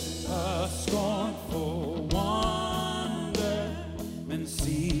with a scornful wonder and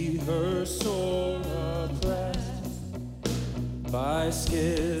see her soul oppressed by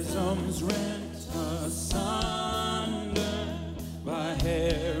schisms rent asunder, by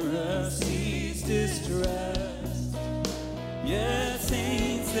heresy's distress. Yeah.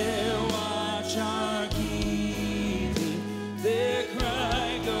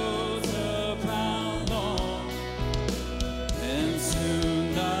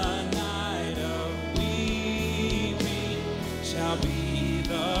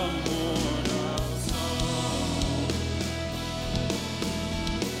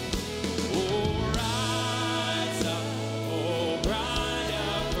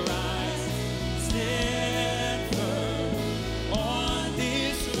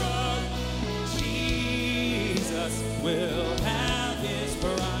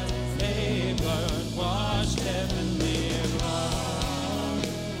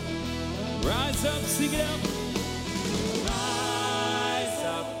 rise up, sing it out. Rise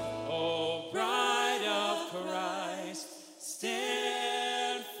up, oh bride of Christ,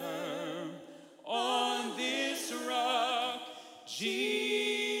 stand firm on this rock.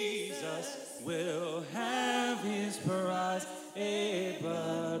 Jesus will have his prize, a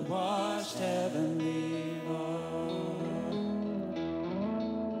blood-washed heavenly robe.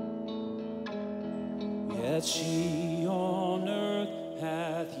 Yet she on earth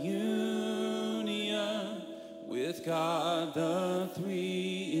hath union with God the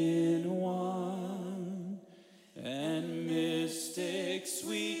three in one, and mystic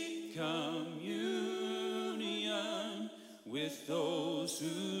sweet communion with those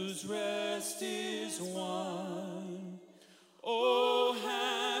whose rest is won. Oh,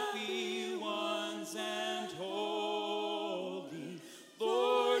 happy ones and holy,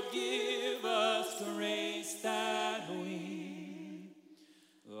 Lord, give us grace that we,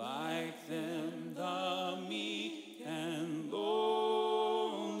 like them, the meek and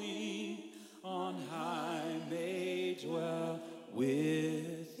lowly, on high may dwell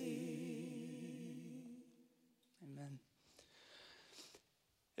with thee. Amen.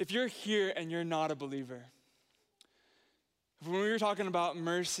 If you're here and you're not a believer, when we were talking about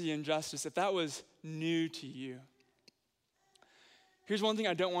mercy and justice, if that was new to you, here's one thing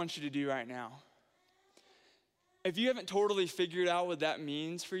I don't want you to do right now. If you haven't totally figured out what that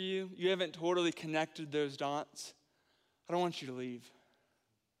means for you, you haven't totally connected those dots, I don't want you to leave.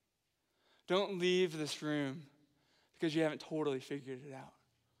 Don't leave this room because you haven't totally figured it out.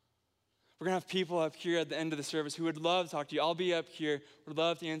 We're going to have people up here at the end of the service who would love to talk to you. I'll be up here, would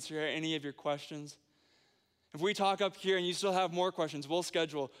love to answer any of your questions. If we talk up here and you still have more questions, we'll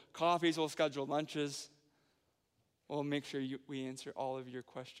schedule coffees, we'll schedule lunches. We'll make sure we answer all of your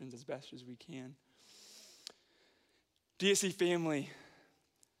questions as best as we can. DSC family,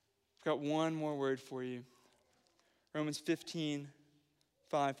 I've got one more word for you. Romans 15,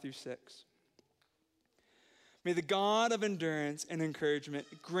 5 through 6. May the God of endurance and encouragement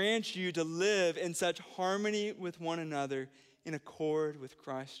grant you to live in such harmony with one another in accord with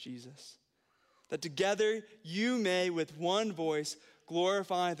Christ Jesus, that together you may with one voice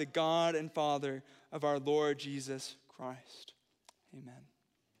glorify the God and Father of our Lord Jesus Christ. Amen.